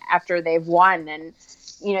on after they've won, and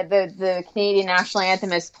the Canadian national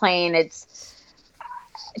anthem is playing. It's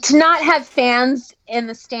to not have fans in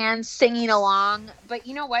the stands singing along. But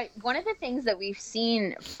you know what? One of the things that we've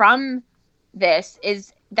seen from this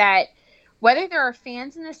is that whether there are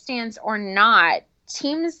fans in the stands or not,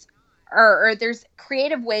 teams or there's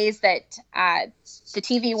creative ways that the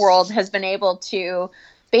TV world has been able to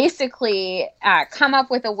basically come up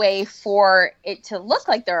with a way for it to look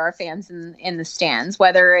like there are fans in the stands.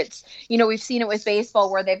 Whether it's, we've seen it with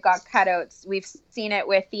baseball where they've got cutouts. We've seen it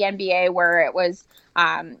with the NBA where it was,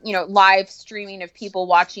 live streaming of people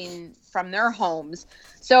watching from their homes.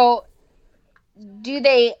 So do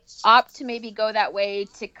they opt to maybe go that way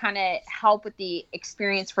to kind of help with the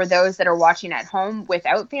experience for those that are watching at home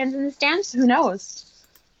without fans in the stands? Who knows?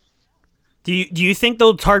 Do you think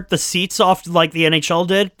they'll tarp the seats off like the NHL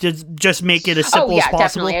did to just make it as simple as possible?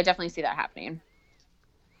 Definitely. I definitely see that happening.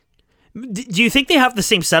 Do you think they have the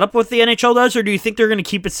same setup with the NHL does, or do you think they're going to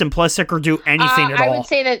keep it simplistic or do anything at all? I would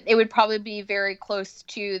say that it would probably be very close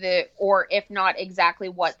to or if not exactly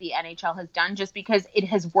what the NHL has done, just because it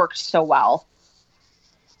has worked so well.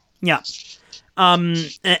 Yeah.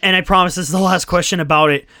 And I promise this is the last question about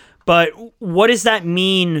it, but what does that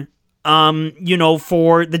mean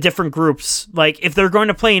for the different groups. Like, if they're going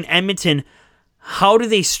to play in Edmonton, how do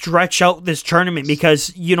they stretch out this tournament? Because,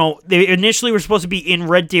 they initially were supposed to be in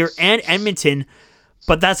Red Deer and Edmonton,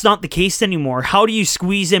 but that's not the case anymore. How do you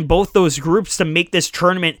squeeze in both those groups to make this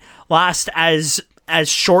tournament last as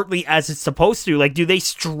shortly as it's supposed to? Like, do they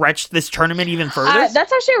stretch this tournament even further?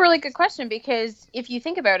 That's actually a really good question, because if you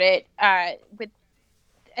think about it, at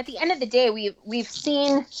the end of the day, we've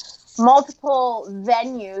seen multiple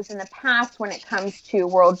venues in the past when it comes to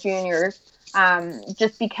World Juniors,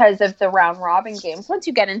 just because of the round robin games. Once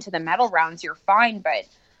you get into the medal rounds, you're fine, but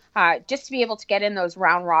just to be able to get in those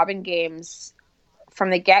round robin games from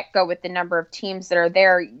the get-go with the number of teams that are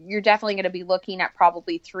there, you're definitely going to be looking at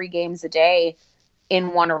probably 3 games a day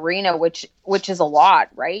in one arena, which is a lot,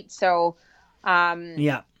 right? So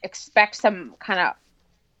expect some kind of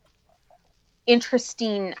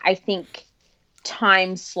interesting, I think,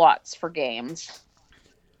 time slots for games.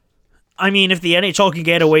 I mean, if the NHL can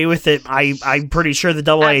get away with it, I'm pretty sure the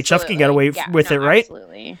IIHF can get away with it, right?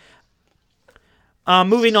 Absolutely.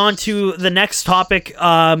 Moving on to the next topic,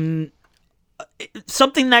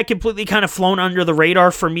 something that completely kind of flown under the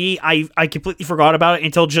radar for me. I completely forgot about it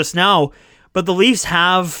until just now, but the Leafs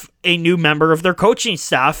have a new member of their coaching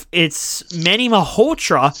staff. It's Manny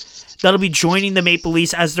Malhotra that'll be joining the Maple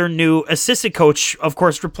Leafs as their new assistant coach, of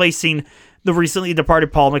course, replacing the recently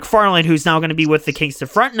departed Paul McFarland, who's now going to be with the Kingston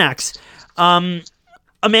Frontenacs.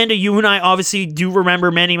 Amanda, you and I obviously do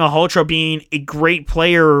remember Manny Malhotra being a great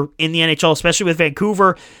player in the NHL, especially with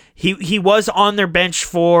Vancouver. He was on their bench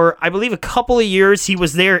for, I believe, a couple of years. He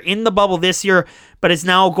was there in the bubble this year, but is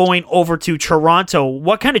now going over to Toronto.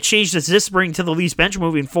 What kind of change does this bring to the Leafs bench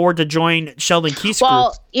moving forward to join Sheldon Keefe's group?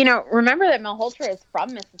 Well, remember that Malhotra is from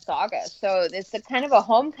Mississauga, so it's a kind of a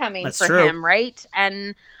homecoming him, right?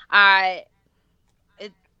 And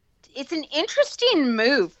it's an interesting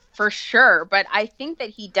move for sure, but I think that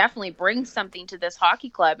he definitely brings something to this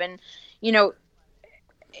hockey club. And,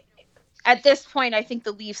 at this point, I think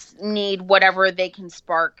the Leafs need whatever they can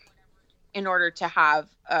spark in order to have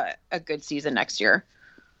a good season next year.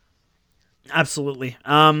 Absolutely.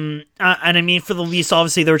 And I mean, for the Leafs,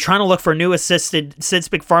 obviously, they were trying to look for a new assistant since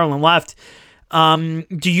McFarland left.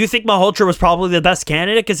 Do you think Malhotra was probably the best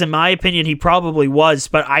candidate? Because in my opinion, he probably was,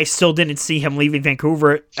 but I still didn't see him leaving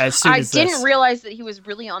Vancouver as soon as this. I didn't realize that he was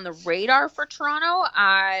really on the radar for Toronto,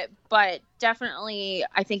 but definitely,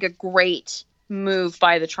 I think, a great move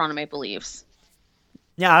by the Toronto Maple Leafs.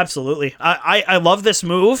 Yeah, absolutely. I love this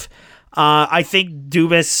move. I think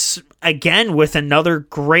Dubas, again, with another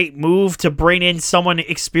great move to bring in someone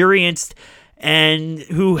experienced and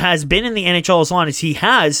who has been in the NHL as long as he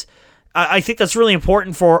has. I think that's really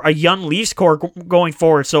important for a young Leafs core going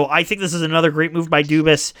forward. So I think this is another great move by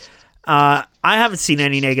Dubas. I haven't seen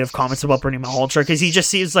any negative comments about Bernie Malhotra because he just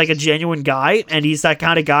seems like a genuine guy, and he's that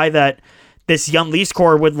kind of guy that this young Leafs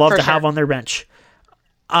core would love to have on their bench.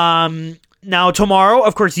 Now, tomorrow,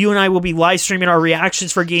 of course, you and I will be live streaming our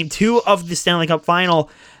reactions for Game 2 of the Stanley Cup Final,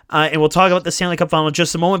 and we'll talk about the Stanley Cup Final in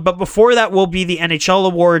just a moment. But before that will be the NHL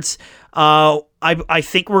Awards. I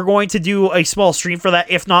think we're going to do a small stream for that.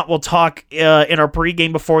 If not, we'll talk in our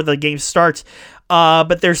pregame before the game starts.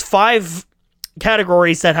 But there's 5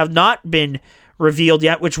 categories that have not been revealed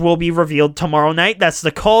yet, which will be revealed tomorrow night. That's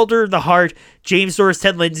the Calder, the Hart, James Norris,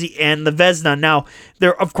 Ted Lindsay, and the Vezina. Now,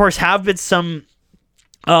 there, of course, have been some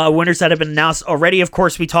winners that have been announced already. Of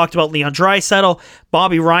course, we talked about Leon Draisaitl.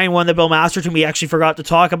 Bobby Ryan won the Bill Masterton. We actually forgot to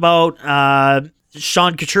talk about.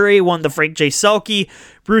 Sean Couturier won the Frank J. Selke.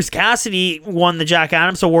 Bruce Cassidy won the Jack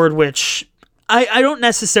Adams Award, which I don't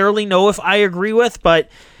necessarily know if I agree with, but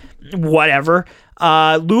whatever.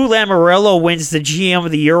 Lou Lamoriello wins the GM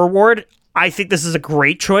of the Year award. I think this is a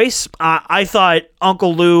great choice. I thought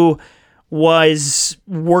Uncle Lou was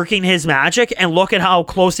working his magic, and look at how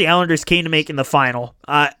close the Islanders came to making the final.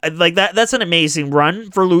 That's an amazing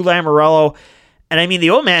run for Lou Lamoriello. And I mean, the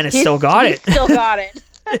old man has still got it. Still got it.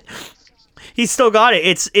 He's still got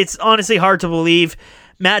it. It's honestly hard to believe.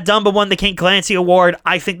 Matt Dumba won the King Clancy Award.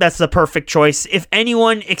 I think that's the perfect choice. If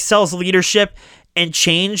anyone excels leadership and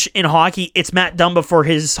change in hockey, it's Matt Dumba for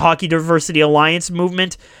his Hockey Diversity Alliance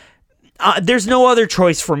movement. There's no other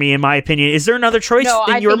choice for me, in my opinion. Is there another choice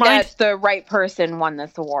in your mind? No, I think that the right person won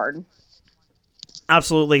this award.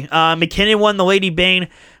 Absolutely. McKinnon won the Lady Bane.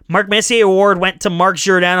 Mark Messier Award went to Mark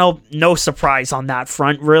Giordano. No surprise on that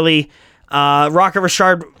front, really. Rocket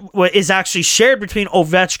Richard is actually shared between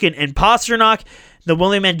Ovechkin and Pasternak. The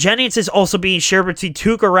William N. Jennings is also being shared between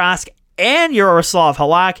Tuukka Rask and Yaroslav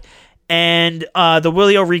Halak. And the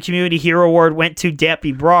Willie O'Ree Community Hero Award went to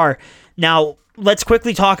Dampy Brar. Now, let's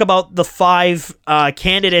quickly talk about the 5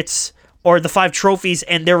 candidates or the 5 trophies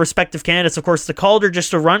and their respective candidates. Of course, the Calder,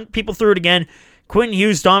 just to run people through it again, Quinn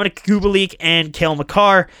Hughes, Dominic Kubalik, and Cale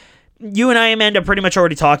Makar. You and I, Amanda, pretty much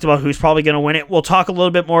already talked about who's probably going to win it. We'll talk a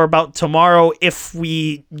little bit more about tomorrow if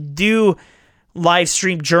we do live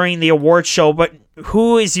stream during the award show, but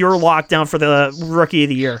who is your lockdown for the Rookie of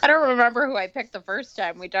the Year? I don't remember who I picked the first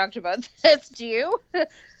time we talked about this. Do you?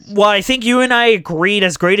 Well, I think you and I agreed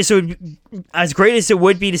as great as it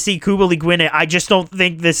would be to see Kubalik win it. I just don't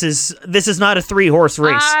think this is not a 3-horse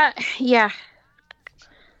race. Yeah.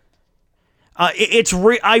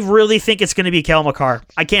 I really think it's going to be Cale Makar.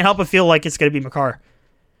 I can't help but feel like it's going to be Makar.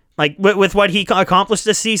 Like with what he accomplished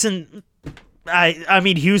this season, I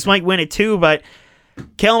mean Hughes might win it too, but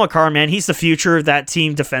Cale Makar, man, he's the future of that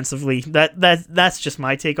team defensively. That's just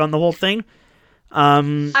my take on the whole thing.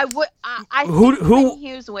 I think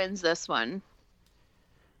Hughes wins this one.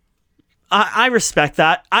 I respect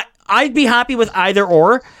that. I'd be happy with either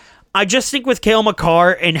or. I just think with Cale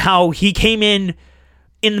Makar and how he came in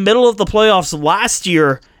the middle of the playoffs last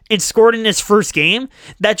year and scored in his first game,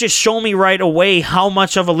 that just showed me right away how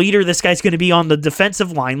much of a leader this guy's going to be on the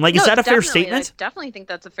defensive line. Like, is that a fair statement? I definitely think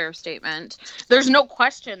that's a fair statement. There's no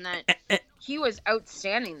question that he was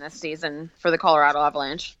outstanding this season for the Colorado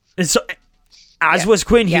Avalanche. And so, as was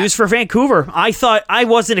Quinn Hughes for Vancouver. I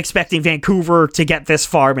wasn't expecting Vancouver to get this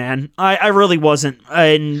far, man. I really wasn't.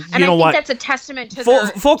 And you know what? I think that's a testament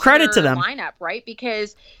to full credit to them lineup, right?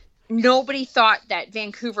 Because nobody thought that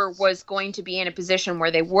Vancouver was going to be in a position where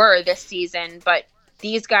they were this season, but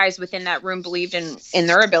these guys within that room believed in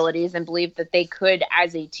their abilities and believed that they could,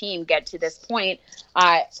 as a team, get to this point.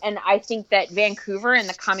 And I think that Vancouver in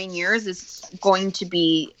the coming years is going to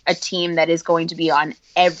be a team that is going to be on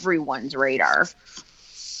everyone's radar.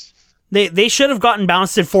 They should have gotten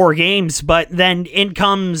bounced in 4 games, but then in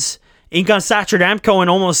comes Sacherdamko and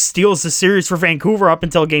almost steals the series for Vancouver up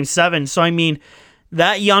until Game 7. So, I mean,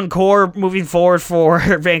 that young core moving forward for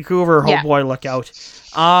Vancouver, oh boy, look out.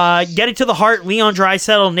 Getting to the heart, Leon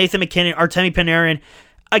Draisaitl, Nathan MacKinnon, Artemi Panarin.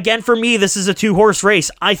 Again, for me, this is a 2-horse race.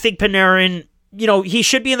 I think Panarin, he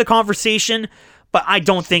should be in the conversation, but I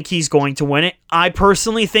don't think he's going to win it. I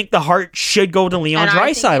personally think the heart should go to Leon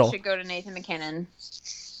Draisaitl. I think it should go to Nathan MacKinnon.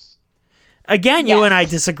 Again, you and I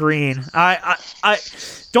disagreeing. I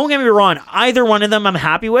don't get me wrong. Either one of them I'm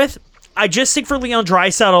happy with. I just think for Leon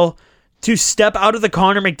Draisaitl to step out of the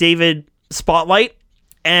Connor McDavid spotlight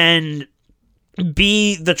and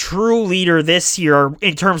be the true leader this year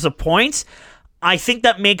in terms of points, I think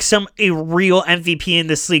that makes him a real MVP in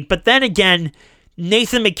this league. But then again,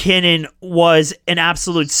 Nathan MacKinnon was an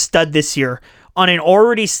absolute stud this year on an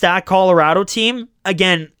already stacked Colorado team.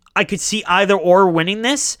 Again, I could see either or winning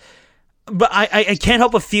this, but I can't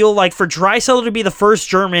help but feel like for Draisaitl to be the first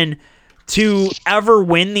German to ever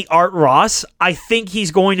win the Art Ross, I think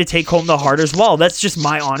he's going to take home the heart as well. That's just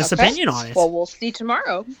my honest opinion on it. Well, we'll see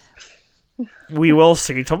tomorrow. We will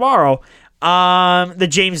see tomorrow. The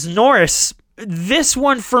James Norris, this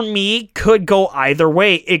one for me could go either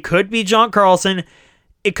way. It could be John Carlson,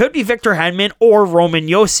 it could be Victor Hedman, or Roman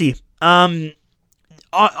Josi.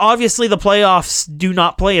 Obviously, the playoffs do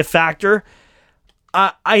not play a factor.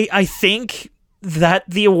 I think that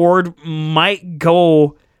the award might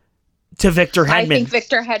go to Victor Hedman. I think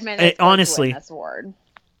Victor Hedman is honestly going to win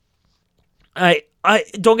this award. I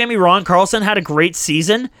don't get me wrong, Carlson had a great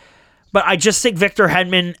season, but I just think Victor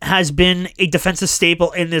Hedman has been a defensive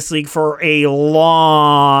staple in this league for a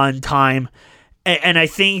long time. And I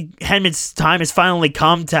think Hedman's time has finally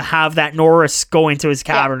come to have that Norris go into his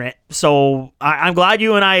cabinet. Yeah. So I'm glad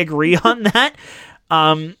you and I agree on that.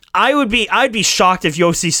 I'd be shocked if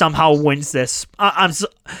Josi somehow wins this.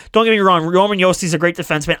 Don't get me wrong, Roman Josi's a great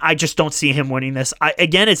defenseman. I just don't see him winning this.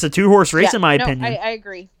 Again, it's a 2-horse race in my opinion. I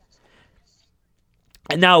agree.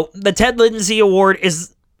 Now, the Ted Lindsay Award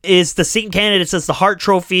is the same candidates as the Hart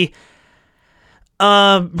Trophy.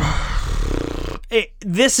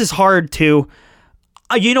 This is hard too.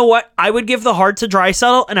 You know what? I would give the Hart to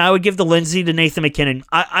Draisaitl, and I would give the Lindsay to Nathan MacKinnon.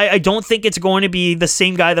 I don't think it's going to be the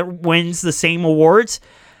same guy that wins the same awards.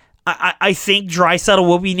 I think Draisaitl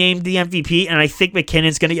will be named the MVP, and I think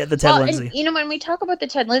McKinnon's going to get the Ted Lindsay. And, when we talk about the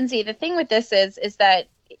Ted Lindsay, the thing with this is that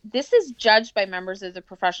this is judged by members of the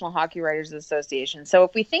Professional Hockey Writers Association. So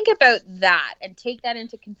if we think about that and take that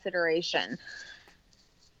into consideration,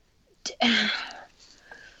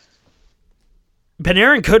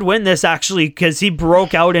 Panarin could win this actually because he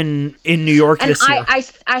broke out in New York this year.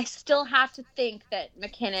 I still have to think that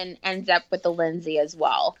MacKinnon ends up with the Lindsay as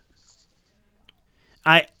well.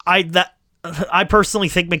 I personally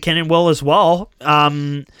think MacKinnon will as well.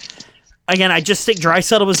 again, I just think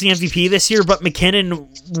Draisaitl was the MVP this year, but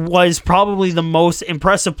McKinnon was probably the most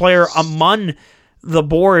impressive player among the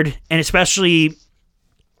board, and especially,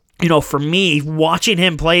 for me, watching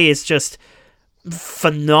him play is just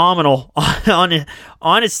phenomenal.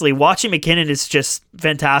 Honestly, watching McKinnon is just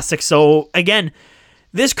fantastic. So, again,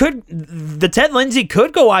 the Ted Lindsay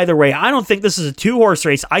could go either way. I don't think this is a two-horse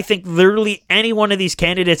race. I think literally any one of these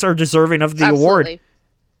candidates are deserving of the award.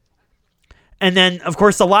 And then, of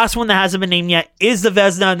course, the last one that hasn't been named yet is the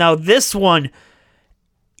Vezina. Now, this one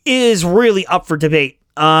is really up for debate.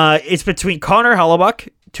 It's between Connor Hellebuyck,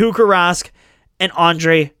 Tuukka Rask, and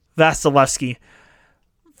Andrei Vasilevskiy.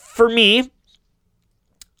 For me,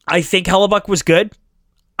 I think Hellebuyck was good.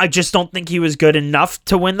 I just don't think he was good enough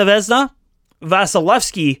to win the Vezina.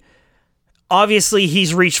 Vasilevskiy, obviously,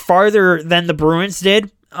 he's reached farther than the Bruins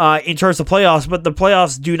did in terms of playoffs, but the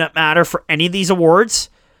playoffs do not matter for any of these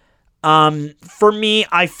awards. For me,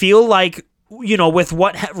 I feel like, with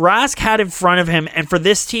what Rask had in front of him, and for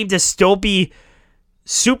this team to still be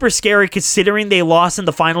super scary considering they lost in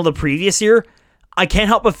the final the previous year, I can't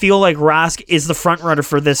help but feel like Rask is the front runner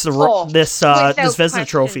for this Vezina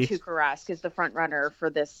trophy. Tuukka Rask is the front runner for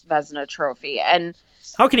this Vezina trophy, and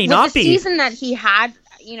how can he not be? The season that he had,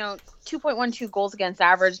 2.12 goals against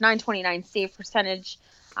average, .929 save percentage.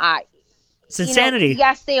 It's insanity.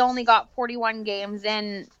 Yes, they only got 41 games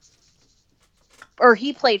in. Or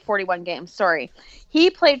he played 41 games, sorry. He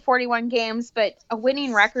played 41 games, but a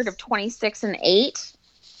winning record of 26-8.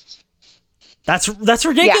 That's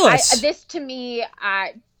ridiculous. Yeah, this, to me,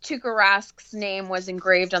 Tuukka Rask's name was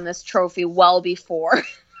engraved on this trophy well before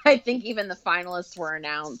I think even the finalists were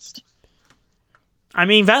announced. I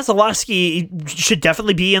mean, Vasilevskiy should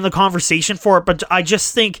definitely be in the conversation for it, but I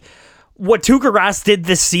just think what Tuukka Rask did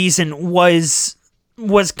this season was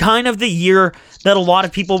kind of the year that a lot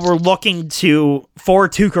of people were looking for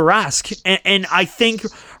Tuukka Rask. And I think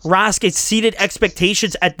Rask exceeded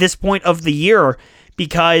expectations at this point of the year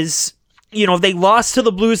because, they lost to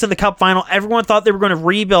the Blues in the Cup final. Everyone thought they were going to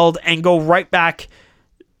rebuild and go right back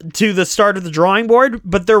to the start of the drawing board,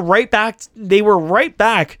 but they were right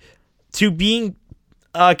back to being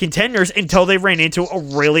contenders until they ran into a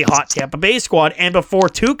really hot Tampa Bay squad and before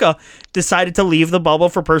Tuukka decided to leave the bubble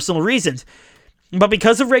for personal reasons. But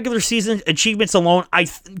because of regular season achievements alone, I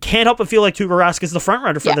can't help but feel like Tuukka Rask is the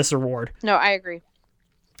frontrunner for this award. No, I agree.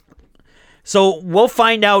 So we'll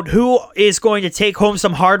find out who is going to take home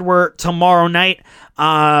some hardware tomorrow night.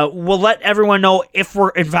 We'll let everyone know if we're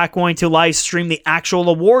in fact going to live stream the actual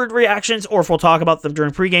award reactions or if we'll talk about them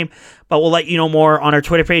during pregame. But we'll let you know more on our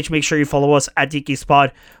Twitter page. Make sure you follow us at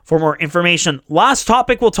DeakeySpod for more information. Last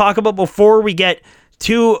topic we'll talk about before we get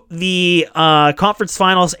to the conference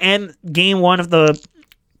finals and game one of the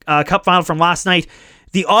cup final from last night.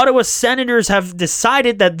 The Ottawa Senators have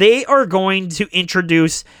decided that they are going to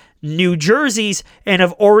introduce new jerseys and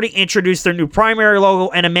have already introduced their new primary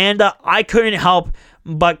logo. And Amanda, I couldn't help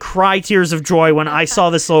but cry tears of joy when I saw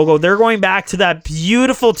this logo. They're going back to that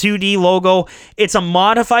beautiful 2D logo. It's a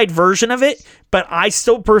modified version of it, but I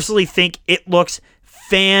still personally think it looks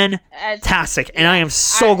fantastic, and I am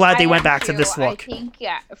so glad they went back to this look. I think,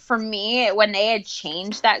 for me, when they had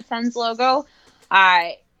changed that Sens logo,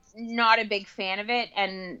 not a big fan of it,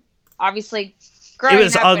 and obviously growing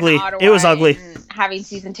up ugly. In Ottawa it was ugly. And having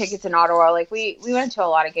season tickets in Ottawa, like we went to a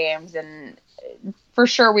lot of games, and for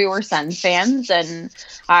sure we were Sens fans, and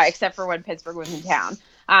except for when Pittsburgh was in town.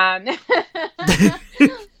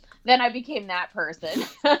 Then I became that person.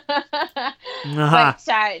 Uh-huh.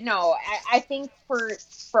 But no, I think for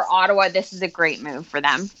Ottawa, this is a great move for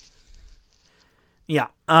them. Yeah.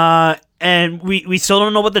 And we still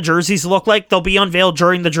don't know what the jerseys look like. They'll be unveiled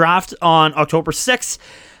during the draft on October 6th.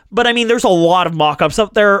 But I mean, there's a lot of mock-ups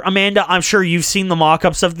out there, Amanda. I'm sure you've seen the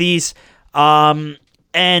mock-ups of these.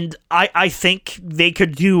 And I think they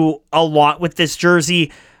could do a lot with this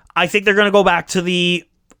jersey. I think they're going to go back to the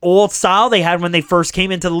old style they had when they first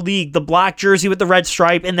came into the league, the black jersey with the red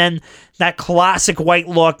stripe, and then that classic white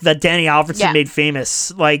look that Danny Alfredson made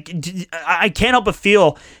famous. Like, I can't help but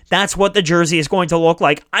feel that's what the jersey is going to look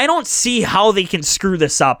like. I don't see how they can screw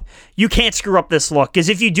this up. You can't screw up this look, because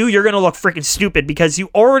if you do, you're going to look freaking stupid, because you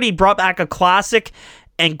already brought back a classic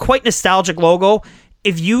and quite nostalgic logo.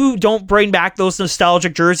 If you don't bring back those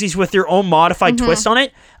nostalgic jerseys with your own modified twist on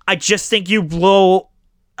it, I just think you blow.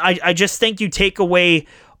 I just think you take away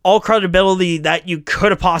all credibility that you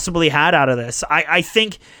could have possibly had out of this. I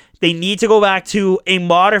think they need to go back to a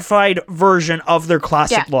modified version of their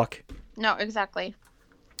classic look. No, exactly.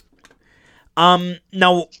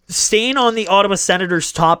 Now, staying on the Ottawa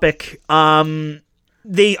Senators topic,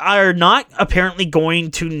 they are not apparently going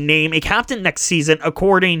to name a captain next season,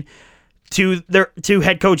 according to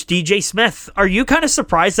head coach DJ Smith. Are you kind of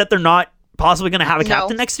surprised that they're not possibly going to have a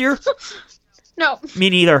captain next year? No. Me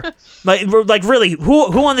neither. Like really,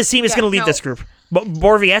 who on this team is going to lead this group?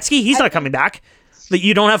 Borowiecki? He's not coming back.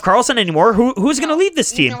 You don't have Carlson anymore. Who's going to lead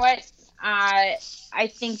this team? You know what? I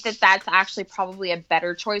think that's actually probably a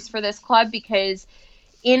better choice for this club, because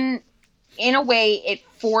in a way it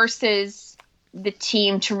forces the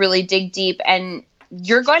team to really dig deep, and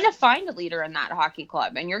you're going to find a leader in that hockey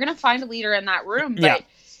club, and you're going to find a leader in that room, but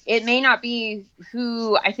it may not be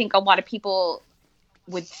who I think a lot of people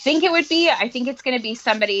would think it would be. I think it's going to be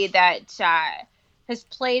somebody that has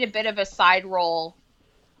played a bit of a side role.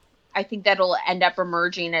 I think that'll end up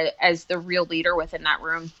emerging as the real leader within that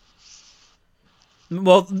room.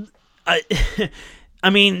 Well, I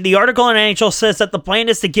mean, the article in NHL says that the plan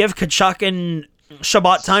is to give Tkachuk and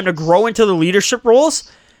Chabot time to grow into the leadership roles.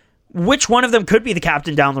 Which one of them could be the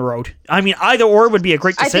captain down the road? I mean, either or would be a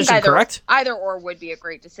great decision, correct? Either or would be a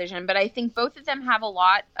great decision, but I think both of them have a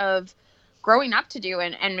lot of growing up to do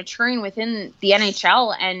and maturing within the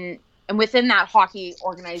NHL and within that hockey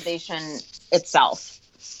organization itself.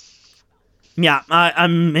 Yeah,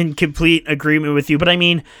 I'm in complete agreement with you, but I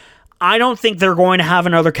mean, I don't think they're going to have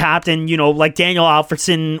another captain, like Daniel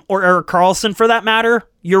Alfredsson or Erik Karlsson for that matter.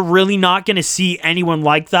 You're really not going to see anyone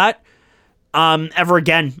like that ever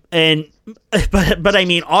again. But I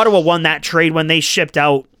mean, Ottawa won that trade when they shipped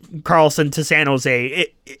out Karlsson to San Jose.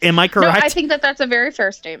 Am I correct? No, I think that's a very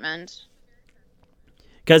fair statement.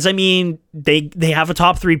 Because, I mean, they have a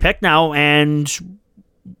top 3 pick now, and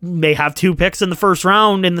they have 2 picks in the first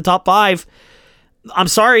round in the top 5. I'm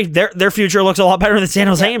sorry, their future looks a lot better than San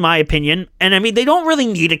Jose, in my opinion. And, I mean, they don't really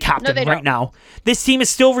need a captain right now. This team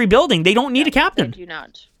is still rebuilding. They don't need a captain. They do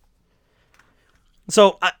not.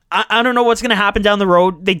 So, I don't know what's going to happen down the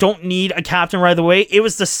road. They don't need a captain right away. It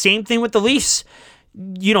was the same thing with the Leafs.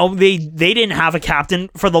 They didn't have a captain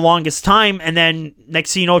for the longest time, and then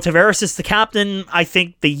next thing you know, Tavares is the captain, I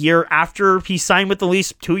think, the year after he signed with the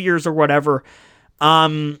Leafs, 2 years or whatever.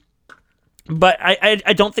 But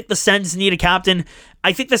I don't think the Sens need a captain.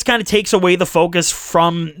 I think this kind of takes away the focus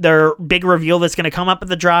from their big reveal that's going to come up at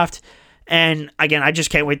the draft. And again, I just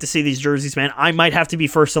can't wait to see these jerseys, man. I might have to be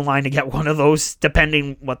first in line to get one of those,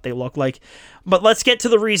 depending what they look like. But let's get to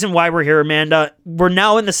the reason why we're here, Amanda. We're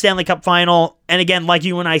now in the Stanley Cup final. And again, like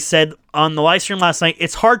you and I said on the live stream last night,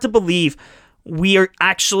 it's hard to believe we are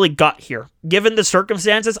actually got here. Given the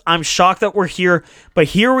circumstances, I'm shocked that we're here. But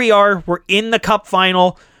here we are. We're in the Cup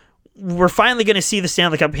final. We're finally going to see the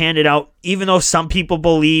Stanley Cup handed out, even though some people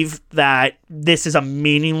believe that this is a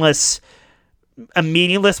meaningless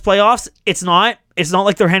playoffs. It's not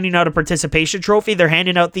like they're handing out a participation trophy. They're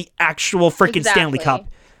handing out the actual freaking Stanley Cup.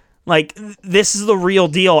 Like, this is the real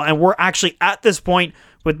deal, and we're actually at this point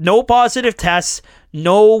with no positive tests,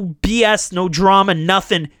 no BS, no drama,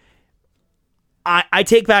 nothing. I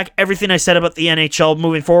take back everything I said about the NHL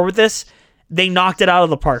moving forward with this. They knocked it out of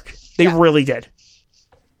the park. They really did.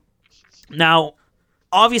 Now,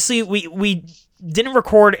 obviously, we didn't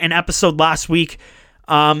record an episode last week.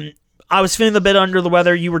 I was feeling a bit under the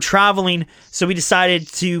weather. You were traveling, so we decided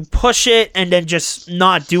to push it and then just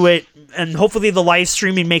not do it. And hopefully the live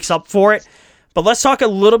streaming makes up for it. But let's talk a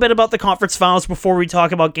little bit about the conference finals before we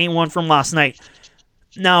talk about Game 1 from last night.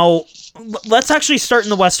 Now, let's actually start in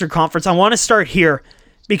the Western Conference. I want to start here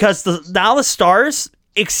because the Dallas Stars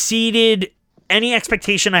exceeded any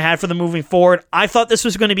expectation I had for them moving forward. I thought this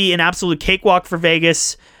was going to be an absolute cakewalk for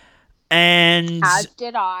Vegas. And as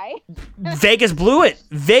did I. Vegas blew it.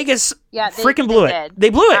 Vegas freaking blew it. Did. They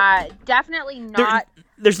blew it. Definitely not.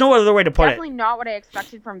 There's no other way to put it. Definitely not what I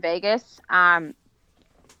expected from Vegas. Not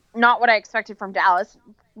what I expected from Dallas.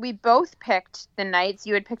 We both picked the Knights.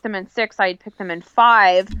 You had picked them in 6. I had picked them in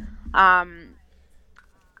 5. But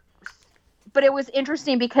it was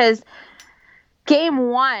interesting because Game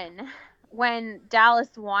 1, when Dallas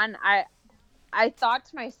won, I thought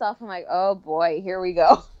to myself, I'm like, oh boy, here we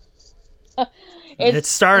go. It's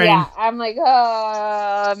starting. Yeah, I'm like,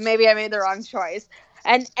 oh, maybe I made the wrong choice.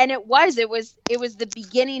 And it was the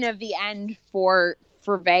beginning of the end for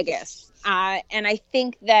Vegas. And I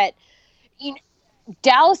think that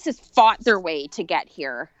Dallas has fought their way to get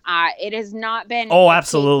here. It has not been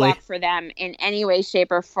absolutely for them in any way,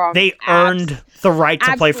 shape, or form. They earned the right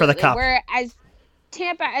to play for the Cup. Whereas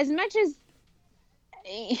Tampa, as much as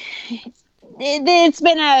it's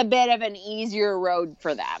been a bit of an easier road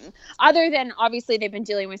for them, other than obviously they've been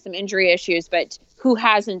dealing with some injury issues, but who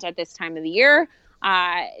hasn't at this time of the year?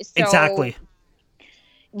 Exactly.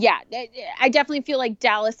 Yeah, I definitely feel like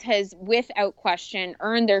Dallas has, without question,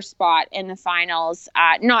 earned their spot in the finals.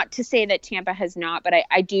 Not to say that Tampa has not, but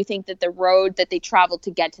I do think that the road that they traveled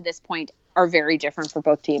to get to this point are very different for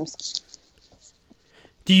both teams.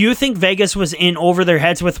 Do you think Vegas was in over their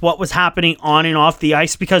heads with what was happening on and off the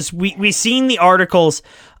ice? Because we seen the articles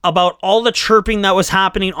about all the chirping that was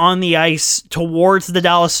happening on the ice towards the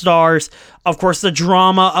Dallas Stars. Of course, the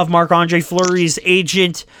drama of Marc-Andre Fleury's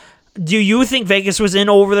agent. Do you think Vegas was in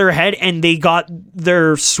over their head and they got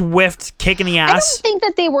their swift kick in the ass? I don't think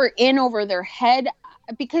that they were in over their head,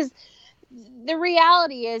 because the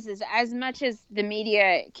reality is as much as the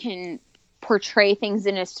media can portray things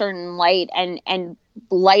in a certain light and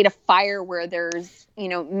light a fire where there's,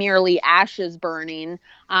 merely ashes burning,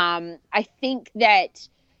 I think that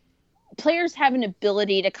players have an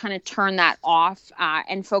ability to kind of turn that off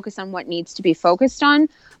and focus on what needs to be focused on.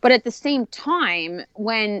 But at the same time,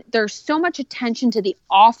 when there's so much attention to the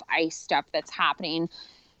off-ice stuff that's happening,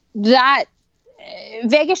 that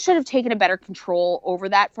Vegas should have taken a better control over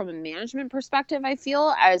that from a management perspective, I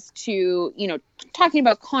feel, as to, talking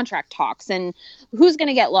about contract talks and who's going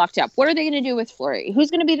to get locked up. What are they going to do with Fleury? Who's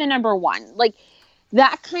going to be the number one? Like,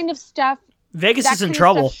 that kind of stuff. Vegas is in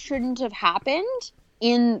trouble. Shouldn't have happened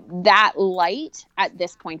in that light at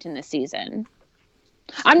this point in the season.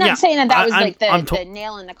 I'm not saying that was the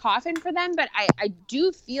nail in the coffin for them, but I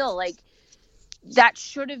do feel like that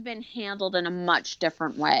should have been handled in a much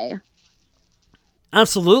different way.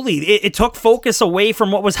 Absolutely. It took focus away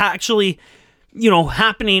from what was actually,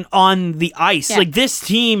 happening on the ice. Yeah. Like, this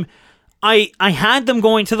team, I had them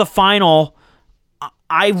going to the final.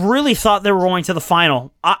 I really thought they were going to the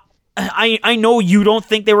final. I know you don't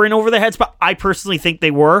think they were in over their heads, but I personally think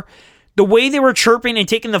they were. The way they were chirping and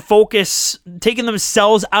taking the focus, taking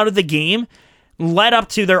themselves out of the game, led up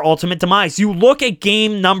to their ultimate demise. You look at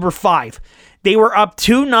game number 5. They were up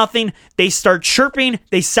 2-0. They start chirping.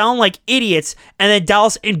 They sound like idiots. And then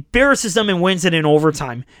Dallas embarrasses them and wins it in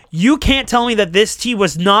overtime. You can't tell me that this team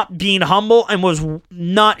was not being humble and was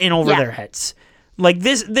not in over their heads. Like,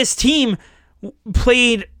 this team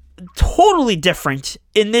played totally different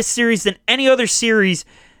in this series than any other series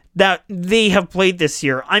that they have played this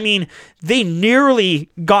year. I mean, they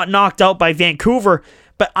nearly got knocked out by Vancouver.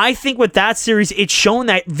 But I think with that series, it's shown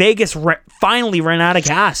that Vegas finally ran out of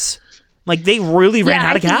gas. Like, they really ran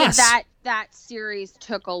out of gas. That series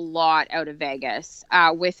took a lot out of Vegas,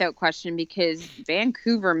 without question, because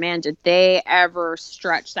Vancouver, man, did they ever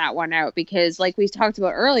stretch that one out? Because, like we talked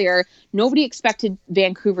about earlier, nobody expected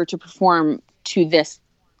Vancouver to perform to this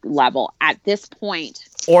level at this point.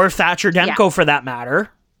 Or Thatcher Demko, for that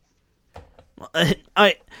matter.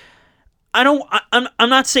 I'm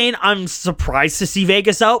not saying I'm surprised to see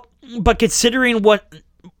Vegas out, but considering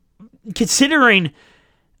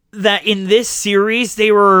that in this series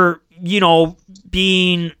they were,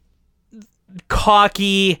 being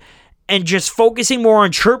cocky and just focusing more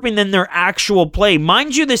on chirping than their actual play.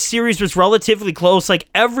 Mind you, this series was relatively close. Like,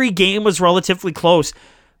 every game was relatively close,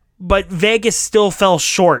 but Vegas still fell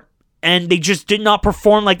short and they just did not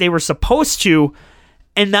perform like they were supposed to.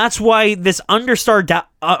 And that's why this underdog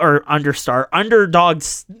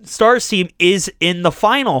Stars team is in the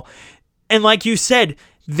final. And like you said,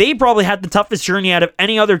 they probably had the toughest journey out of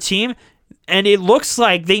any other team, and it looks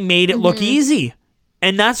like they made it look easy.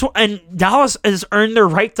 And Dallas has earned their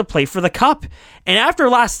right to play for the cup. And after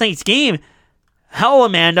last night's game, hell,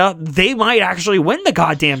 Amanda, they might actually win the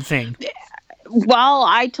goddamn thing. Well,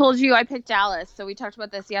 I told you I picked Dallas, so we talked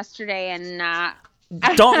about this yesterday, and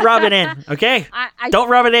don't rub it in, okay? Don't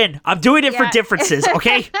rub it in. I'm doing it for differences,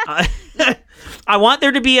 okay? I want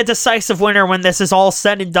there to be a decisive winner when this is all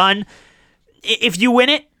said and done. If you win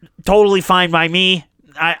it, totally fine by me.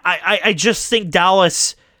 I just think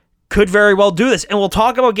Dallas could very well do this. And we'll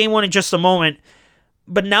talk about game 1 in just a moment.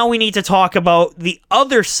 But now we need to talk about the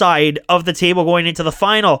other side of the table going into the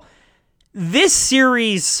final. This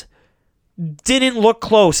series didn't look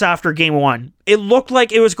close after game 1. It looked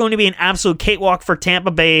like it was going to be an absolute cakewalk for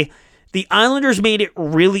Tampa Bay. The Islanders made it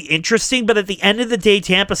really interesting, but at the end of the day,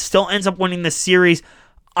 Tampa still ends up winning this series.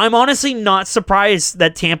 I'm honestly not surprised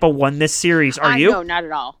that Tampa won this series. Are you? No, not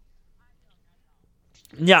at all.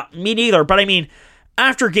 Yeah, me neither. But I mean,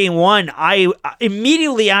 after game 1,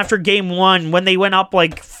 immediately after game 1, when they went up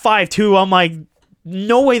like 5-2, I'm like,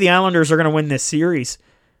 no way the Islanders are going to win this series.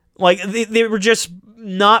 Like, they were just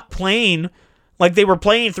not playing like they were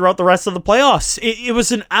playing throughout the rest of the playoffs. It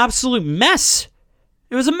was an absolute mess.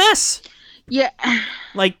 It was a mess. Yeah.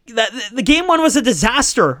 Like, the game 1 was a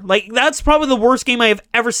disaster. Like, that's probably the worst game I have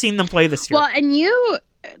ever seen them play this year. Well, and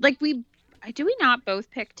do we not both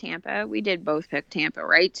pick Tampa? We did both pick Tampa,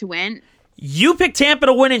 right, to win? You picked Tampa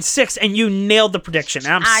to win in 6, and you nailed the prediction.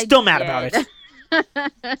 And I'm still mad about it.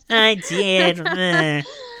 I did.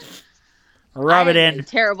 Rub it in.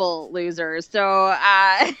 Terrible loser. So,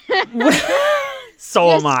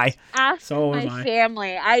 So am I. Ask So am my I.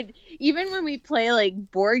 family. Even when we play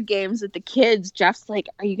like board games with the kids, Jeff's like,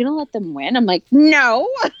 "Are you gonna let them win?" I'm like, "No."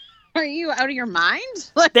 Are you out of your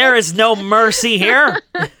mind? There is no mercy here.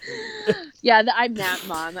 Yeah, I'm that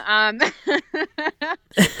mom.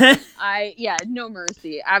 No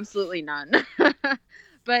mercy, absolutely none.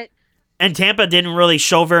 But and Tampa didn't really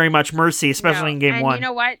show very much mercy, especially in game and one. You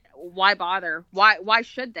know what? Why bother? Why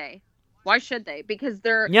should they? Why should they? Because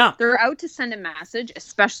they're out to send a message,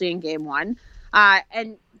 especially in game one.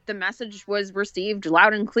 And the message was received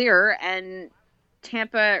loud and clear. And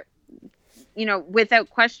Tampa, without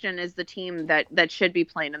question, is the team that should be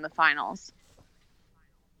playing in the finals.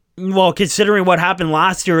 Well, considering what happened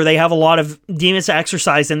last year, they have a lot of demons to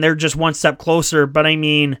exercise, and they're just one step closer. But I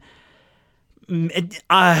mean,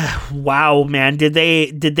 wow, man, did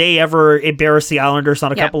they ever embarrass the Islanders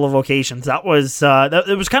on a couple of occasions? That was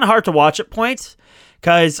it was kind of hard to watch at points,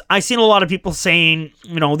 because I seen a lot of people saying,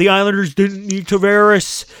 the Islanders didn't need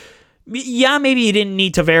Tavares. Yeah, maybe you didn't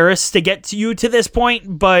need Tavares to get you to this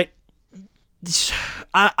point, but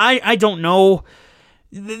I don't know.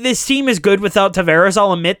 This team is good without Tavares,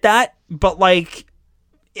 I'll admit that. But,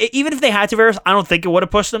 even if they had Tavares, I don't think it would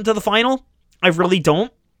have pushed them to the final. I really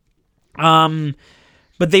don't.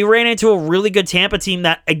 But they ran into a really good Tampa team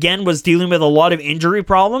that, again, was dealing with a lot of injury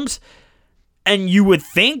problems. And you would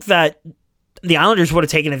think that the Islanders would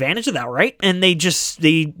have taken advantage of that, right? And they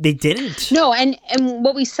didn't. No, and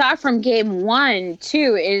what we saw from game one,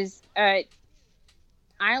 too, is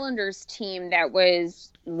Islanders team that was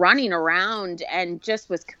running around and just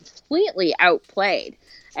was completely outplayed.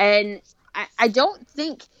 And I don't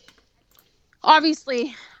think,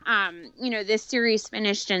 obviously, this series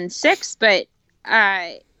finished in 6, but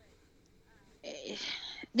the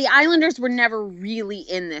Islanders were never really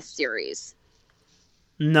in this series.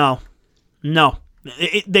 No.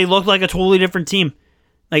 They looked like a totally different team.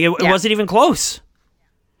 It wasn't even close.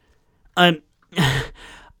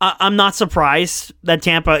 I'm not surprised that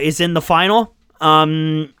Tampa is in the final.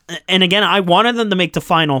 And again, I wanted them to make the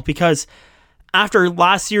final because after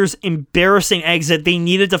last year's embarrassing exit, they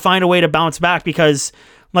needed to find a way to bounce back because,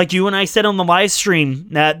 like you and I said on the live stream,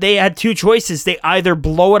 that they had two choices. They either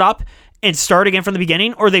blow it up and start again from the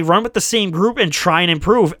beginning, or they run with the same group and try and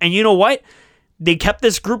improve. And you know what? They kept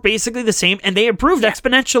this group basically the same, and they improved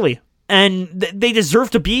exponentially. And they deserve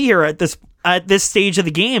to be here at this stage of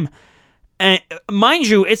the game. And mind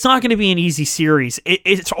you, it's not going to be an easy series.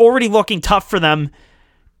 It's already looking tough for them,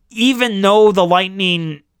 even though the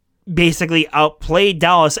Lightning basically outplayed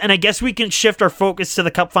Dallas. And I guess we can shift our focus to the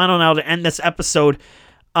Cup final now to end this episode.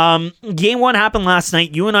 Game one happened last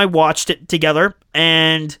night. You and I watched it together,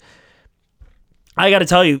 and I got to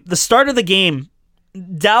tell you, the start of the game,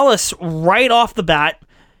 Dallas, right off the bat,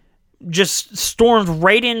 just stormed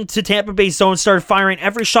right into Tampa Bay's zone, started firing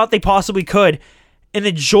every shot they possibly could. And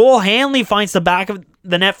then Joel Hanley finds the back of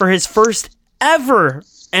the net for his first ever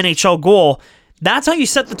NHL goal. That's how you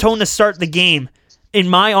set the tone to start the game, in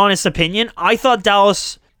my honest opinion. I thought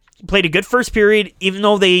Dallas played a good first period, even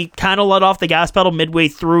though they kind of let off the gas pedal midway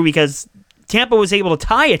through because Tampa was able to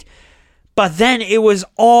tie it. But then it was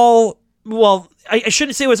all, I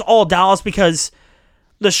shouldn't say it was all Dallas because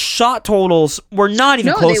the shot totals were not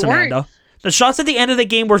even close, Amanda. The shots at the end of the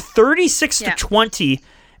game were 36-20.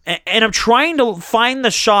 And I'm trying to find the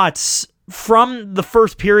shots from the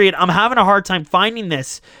first period. I'm having a hard time finding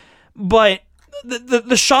this. But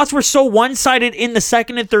the shots were so one-sided in the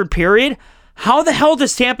second and third period. How the hell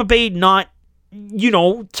does Tampa Bay not,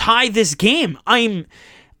 tie this game? I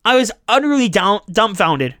was utterly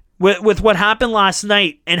dumbfounded with what happened last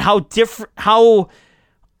night and how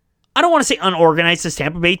I don't want to say unorganized this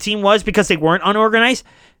Tampa Bay team was because they weren't unorganized.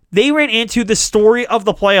 They ran into the story of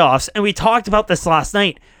the playoffs, and we talked about this last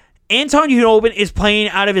night. Anton Khudobin is playing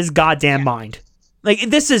out of his goddamn mind.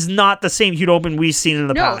 This is not the same Khudobin we've seen in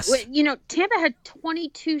the past. Tampa had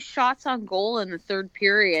 22 shots on goal in the third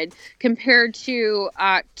period compared to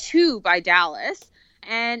 2 by Dallas.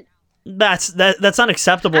 And that's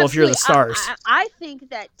unacceptable if you're the Stars. I think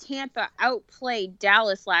that Tampa outplayed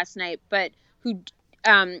Dallas last night, but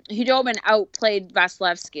Khudobin outplayed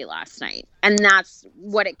Vasilevsky last night, and that's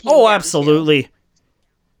what it came down absolutely. to.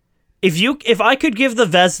 If I could give the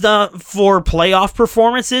Vezina for playoff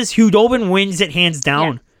performances, Khudobin wins it hands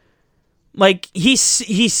down. Yeah. He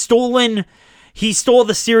stole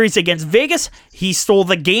the series against Vegas. He stole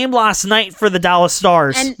the game last night for the Dallas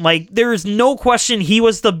Stars. And there's no question he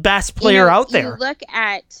was the best player out there. You look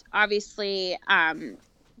at, obviously,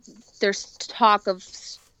 there's talk of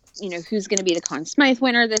who's going to be the Conn Smythe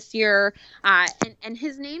winner this year. And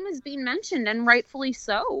his name is being mentioned, and rightfully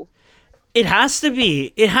so. It has to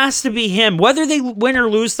be. It has to be him. Whether they win or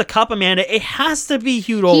lose the cup, Amanda, it has to be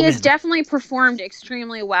Hudobin. He has definitely performed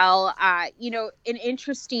extremely well. An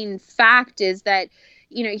interesting fact is that,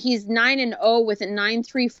 he's 9-0 with a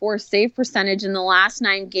 .934 save percentage in the last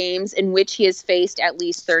 9 games in which he has faced at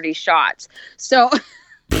least 30 shots. So,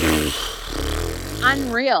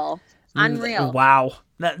 unreal. Wow.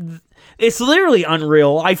 It's literally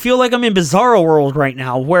unreal. I feel like I'm in Bizarro World right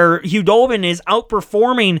now, where Hudobin is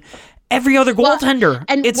outperforming every other goaltender.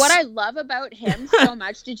 And what I love about him so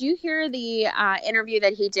much, did you hear the interview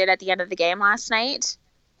that he did at the end of the game last night?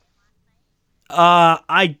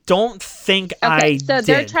 I don't think I did. So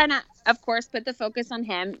they're trying to, of course, put the focus on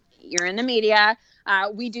him. You're in the media.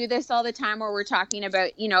 We do this all the time where we're talking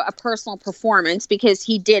about, a personal performance, because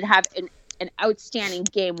he did have an outstanding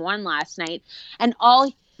game 1 last night. And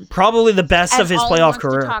probably the best of his playoff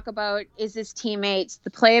career. To talk about is his teammates, the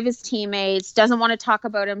play of his teammates, doesn't want to talk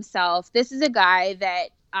about himself. This is a guy that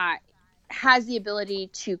has the ability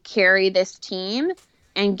to carry this team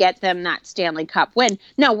and get them that Stanley Cup win.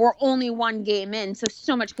 No, we're only 1 game in,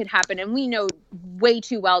 so much could happen. And we know way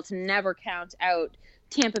too well to never count out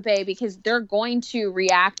Tampa Bay, because they're going to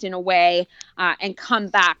react in a way and come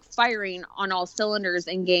back firing on all cylinders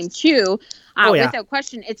in game 2. Without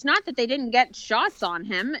question. It's not that they didn't get shots on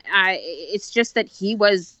him. It's just that he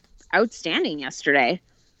was outstanding yesterday.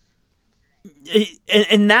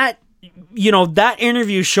 And that, that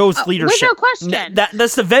interview shows leadership. Without question.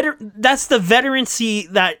 That's the veterancy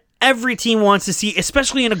that every team wants to see,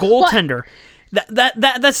 especially in a goaltender.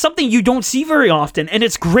 That's something you don't see very often, and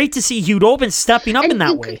it's great to see Hudobin stepping up in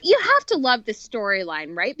that way. You have to love the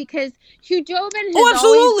storyline, right? Because Hudobin has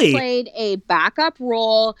always played a backup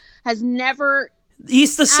role, has never...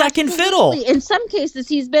 He's the second fiddle. In some cases,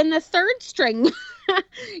 he's been the third string,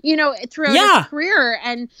 throughout his career.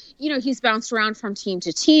 And, he's bounced around from team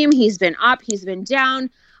to team. He's been up, he's been down.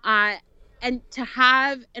 And to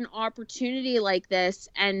have an opportunity like this,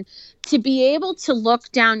 and to be able to look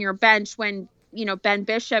down your bench when, Ben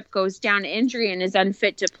Bishop goes down to injury and is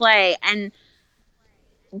unfit to play. And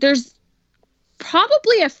there's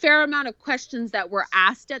probably a fair amount of questions that were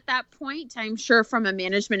asked at that point, I'm sure, from a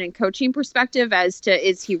management and coaching perspective, as to,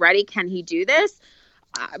 is he ready? Can he do this?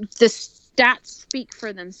 The stats speak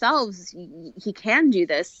for themselves. He can do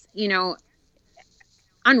this,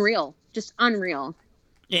 unreal, just unreal.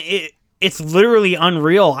 It's literally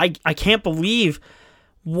unreal. I can't believe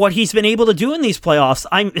what he's been able to do in these playoffs.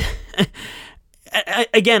 I'm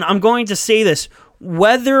going to say this.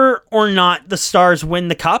 Whether or not the Stars win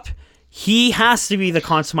the cup, he has to be the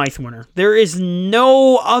Conn Smythe winner. There is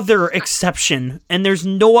no other exception, and there's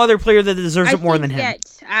no other player that deserves it more than him.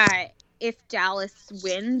 If Dallas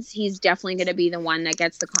wins, he's definitely going to be the one that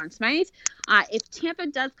gets the Conn Smythe. If Tampa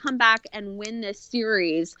does come back and win this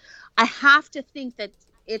series, I have to think that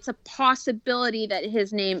it's a possibility that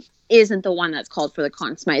his name isn't the one that's called for the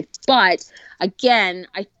Conn Smythe. But again,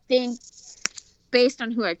 I think based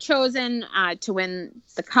on who I've chosen to win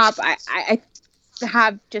the cup, I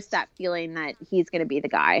have just that feeling that he's going to be the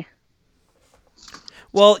guy.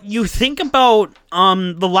 Well, you think about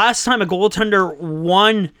the last time a goaltender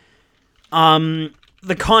won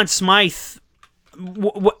the Conn Smythe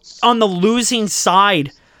on the losing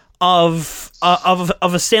side of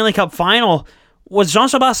a Stanley Cup final was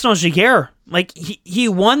Jean-Sébastien Giguère. Like, he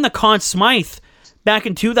won the Conn Smythe back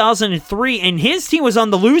in 2003, and his team was on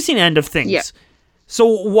the losing end of things. Yeah. So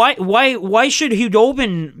why should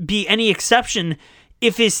Hudobin be any exception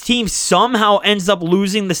if his team somehow ends up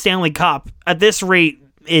losing the Stanley Cup? At this rate,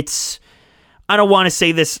 I don't want to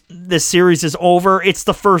say this series is over. It's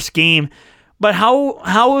the first game. But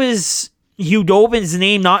how is Hudobin's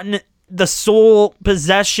name not in the sole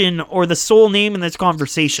possession or the sole name in this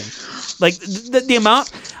conversation? Like, the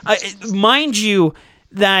amount... mind you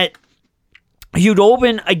that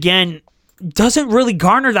Hudobin, again, doesn't really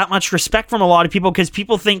garner that much respect from a lot of people, because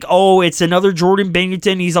people think, oh, it's another Jordan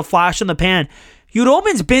Binnington, he's a flash in the pan.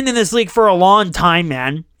 Hudobin's been in this league for a long time,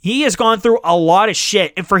 man. He has gone through a lot of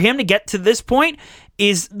shit, and for him to get to this point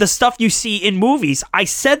is the stuff you see in movies. I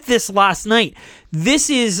said this last night. This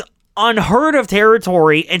is unheard of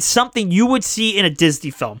territory and something you would see in a Disney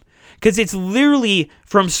film, because it's literally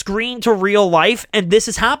from screen to real life, and this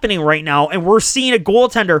is happening right now, and we're seeing a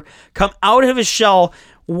goaltender come out of his shell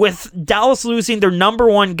with Dallas losing their number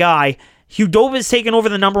one guy. Hudobin's taken over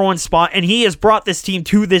the number one spot, and he has brought this team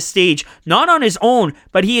to this stage, not on his own,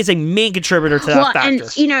 but he is a main contributor to that factor. And,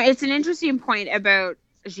 it's an interesting point about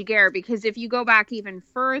Giguère, because if you go back even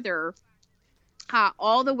further,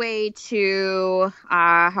 all the way to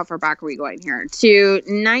how far back are we going here? To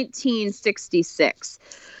 1966.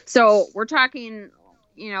 So we're talking,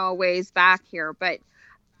 a ways back here, but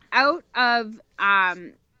out of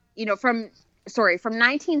from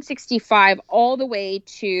 1965 all the way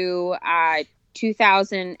to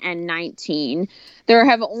 2019, there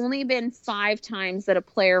have only been 5 times that a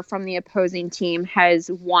player from the opposing team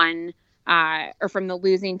has won, or from the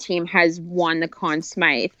losing team has won the Conn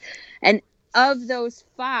Smythe. And of those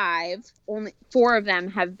 5, only 4 of them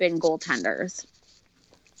have been goaltenders.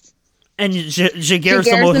 And Jaguar's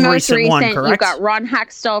the most recent one, correct? You've got Ron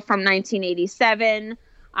Hextall from 1987,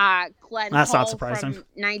 Glenn That's Hall not surprising. from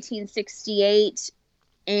 1968,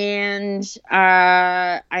 and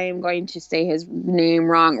I am going to say his name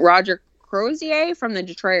wrong, Roger Crozier from the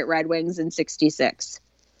Detroit Red Wings in 66.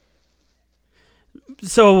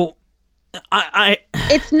 So,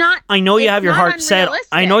 it's not. I know you have your heart set.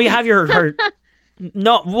 I know you have your heart.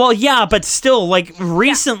 No, well, yeah, but still, like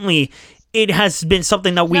recently, it has been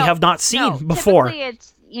something that we have not seen before. Typically,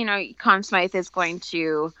 it's Conn Smythe is going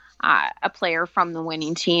to a player from the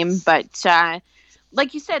winning team, but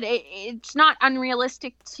like you said, it's not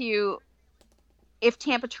unrealistic to, if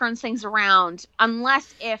Tampa turns things around,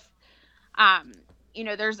 unless if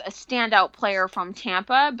there's a standout player from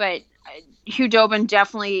Tampa, but Hudobin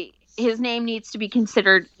definitely, his name needs to be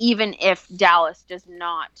considered even if Dallas does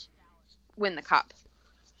not win the cup.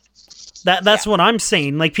 That's what I'm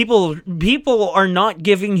saying. Like people are not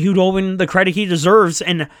giving Hudobin the credit he deserves,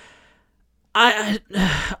 and I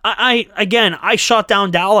shot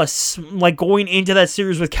down Dallas like going into that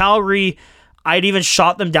series with Calgary. I'd even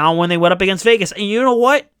shot them down when they went up against Vegas. And you know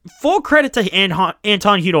what? Full credit to Anton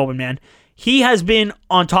Hudobin, man. He has been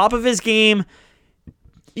on top of his game.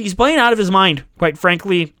 He's playing out of his mind, quite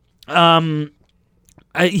frankly.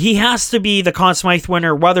 He has to be the Conn Smythe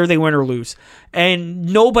winner, whether they win or lose.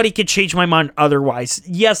 And nobody could change my mind otherwise.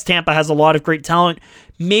 Yes, Tampa has a lot of great talent.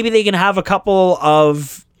 Maybe they can have a couple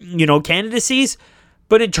of, candidacies.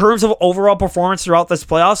 But in terms of overall performance throughout this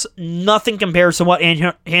playoffs, nothing compares to what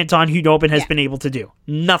Anton Hudobin has been able to do.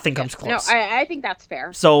 Nothing comes close. No, I think that's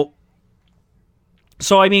fair. So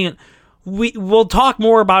I mean, we'll talk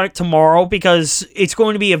more about it tomorrow because it's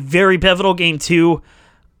going to be a very pivotal game too.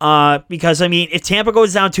 Because I mean, if Tampa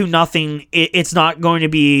goes down 2-0, it's not going to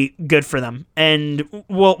be good for them. And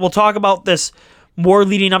we'll talk about this more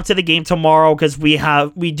leading up to the game tomorrow because we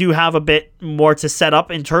do have a bit more to set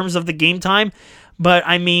up in terms of the game time. But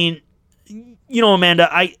I mean, Amanda,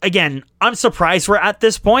 I'm surprised we're at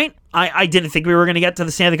this point. I didn't think we were going to get to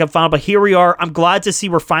the Stanley Cup final, but here we are. I'm glad to see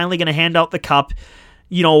we're finally going to hand out the cup.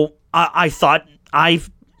 I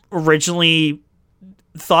originally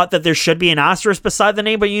thought that there should be an asterisk beside the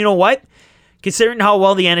name, but you know what? Considering how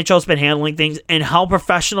well the NHL's been handling things and how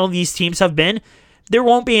professional these teams have been, there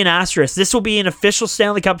won't be an asterisk. This will be an official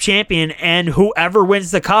Stanley Cup champion, and whoever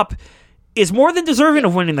wins the cup is more than deserving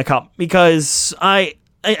of winning the cup because I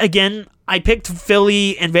picked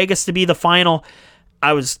Philly and Vegas to be the final.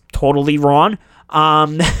 I was totally wrong.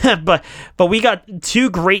 But we got 2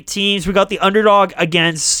 great teams. We got the underdog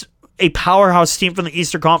against a powerhouse team from the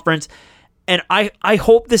Eastern Conference. And I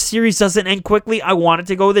hope this series doesn't end quickly. I want it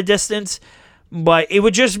to go the distance. But it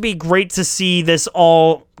would just be great to see this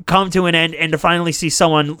all come to an end and to finally see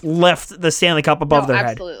someone lift the Stanley Cup above their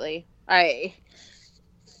head. Absolutely.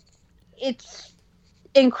 It's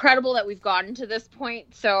incredible that we've gotten to this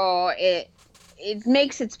point. So it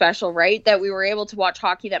makes it special, right? That we were able to watch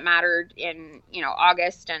hockey that mattered in,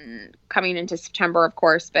 August and coming into September, of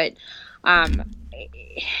course. But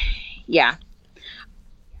yeah.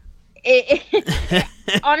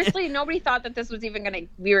 Honestly, nobody thought that this was even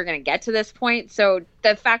we were gonna get to this point. So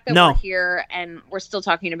the fact that we're here and we're still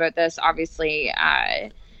talking about this, obviously,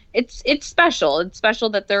 it's special. It's special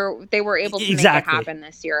that they were able to make it happen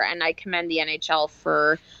this year, and I commend the NHL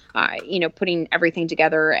for putting everything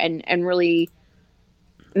together and really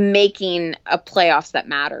making a playoffs that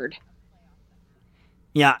mattered.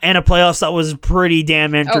 Yeah, and a playoffs that was pretty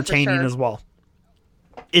damn entertaining as well.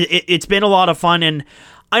 It's been a lot of fun, and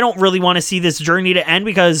I don't really want to see this journey to end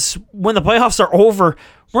because when the playoffs are over,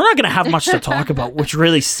 we're not going to have much to talk about, which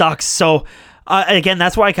really sucks. So, again,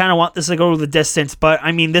 that's why I kind of want this to go to the distance. But,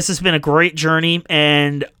 I mean, this has been a great journey,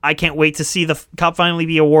 and I can't wait to see the cup finally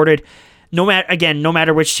be awarded. No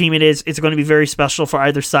matter which team it is, it's going to be very special for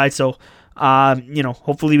either side. So,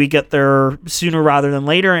 hopefully we get there sooner rather than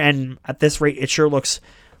later. And at this rate, it sure looks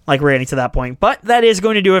like we're getting to that point. But that is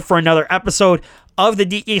going to do it for another episode of the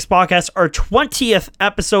Geek Geeks podcast. Our 20th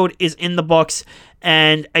episode is in the books.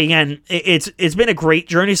 And again, it's been a great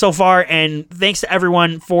journey so far, and thanks to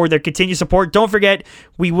everyone for their continued support. Don't forget,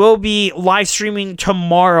 we will be live streaming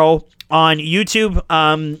tomorrow on YouTube.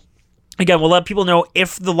 Again, we'll let people know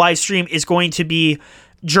if the live stream is going to be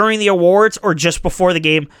during the awards or just before the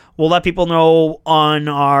game. We'll let people know on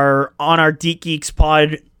our Geek Geeks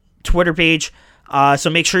Pod Twitter page.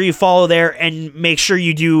 So make sure you follow there and make sure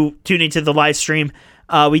you do tune into the live stream.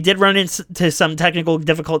 We did run into some technical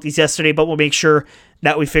difficulties yesterday, but we'll make sure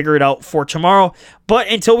that we figure it out for tomorrow. But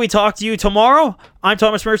until we talk to you tomorrow, I'm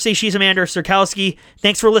Thomas Mercy. She's Amanda Sirkowski.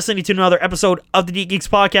 Thanks for listening to another episode of the Geek Geeks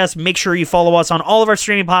podcast. Make sure you follow us on all of our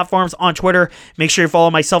streaming platforms on Twitter. Make sure you follow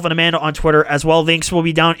myself and Amanda on Twitter as well. Links will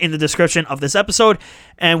be down in the description of this episode.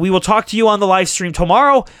 And we will talk to you on the live stream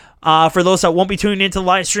tomorrow. For those that won't be tuning into the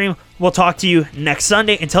live stream, we'll talk to you next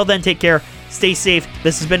Sunday. Until then, take care. Stay safe.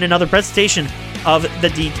 This has been another presentation of the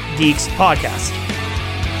Geek Geeks podcast.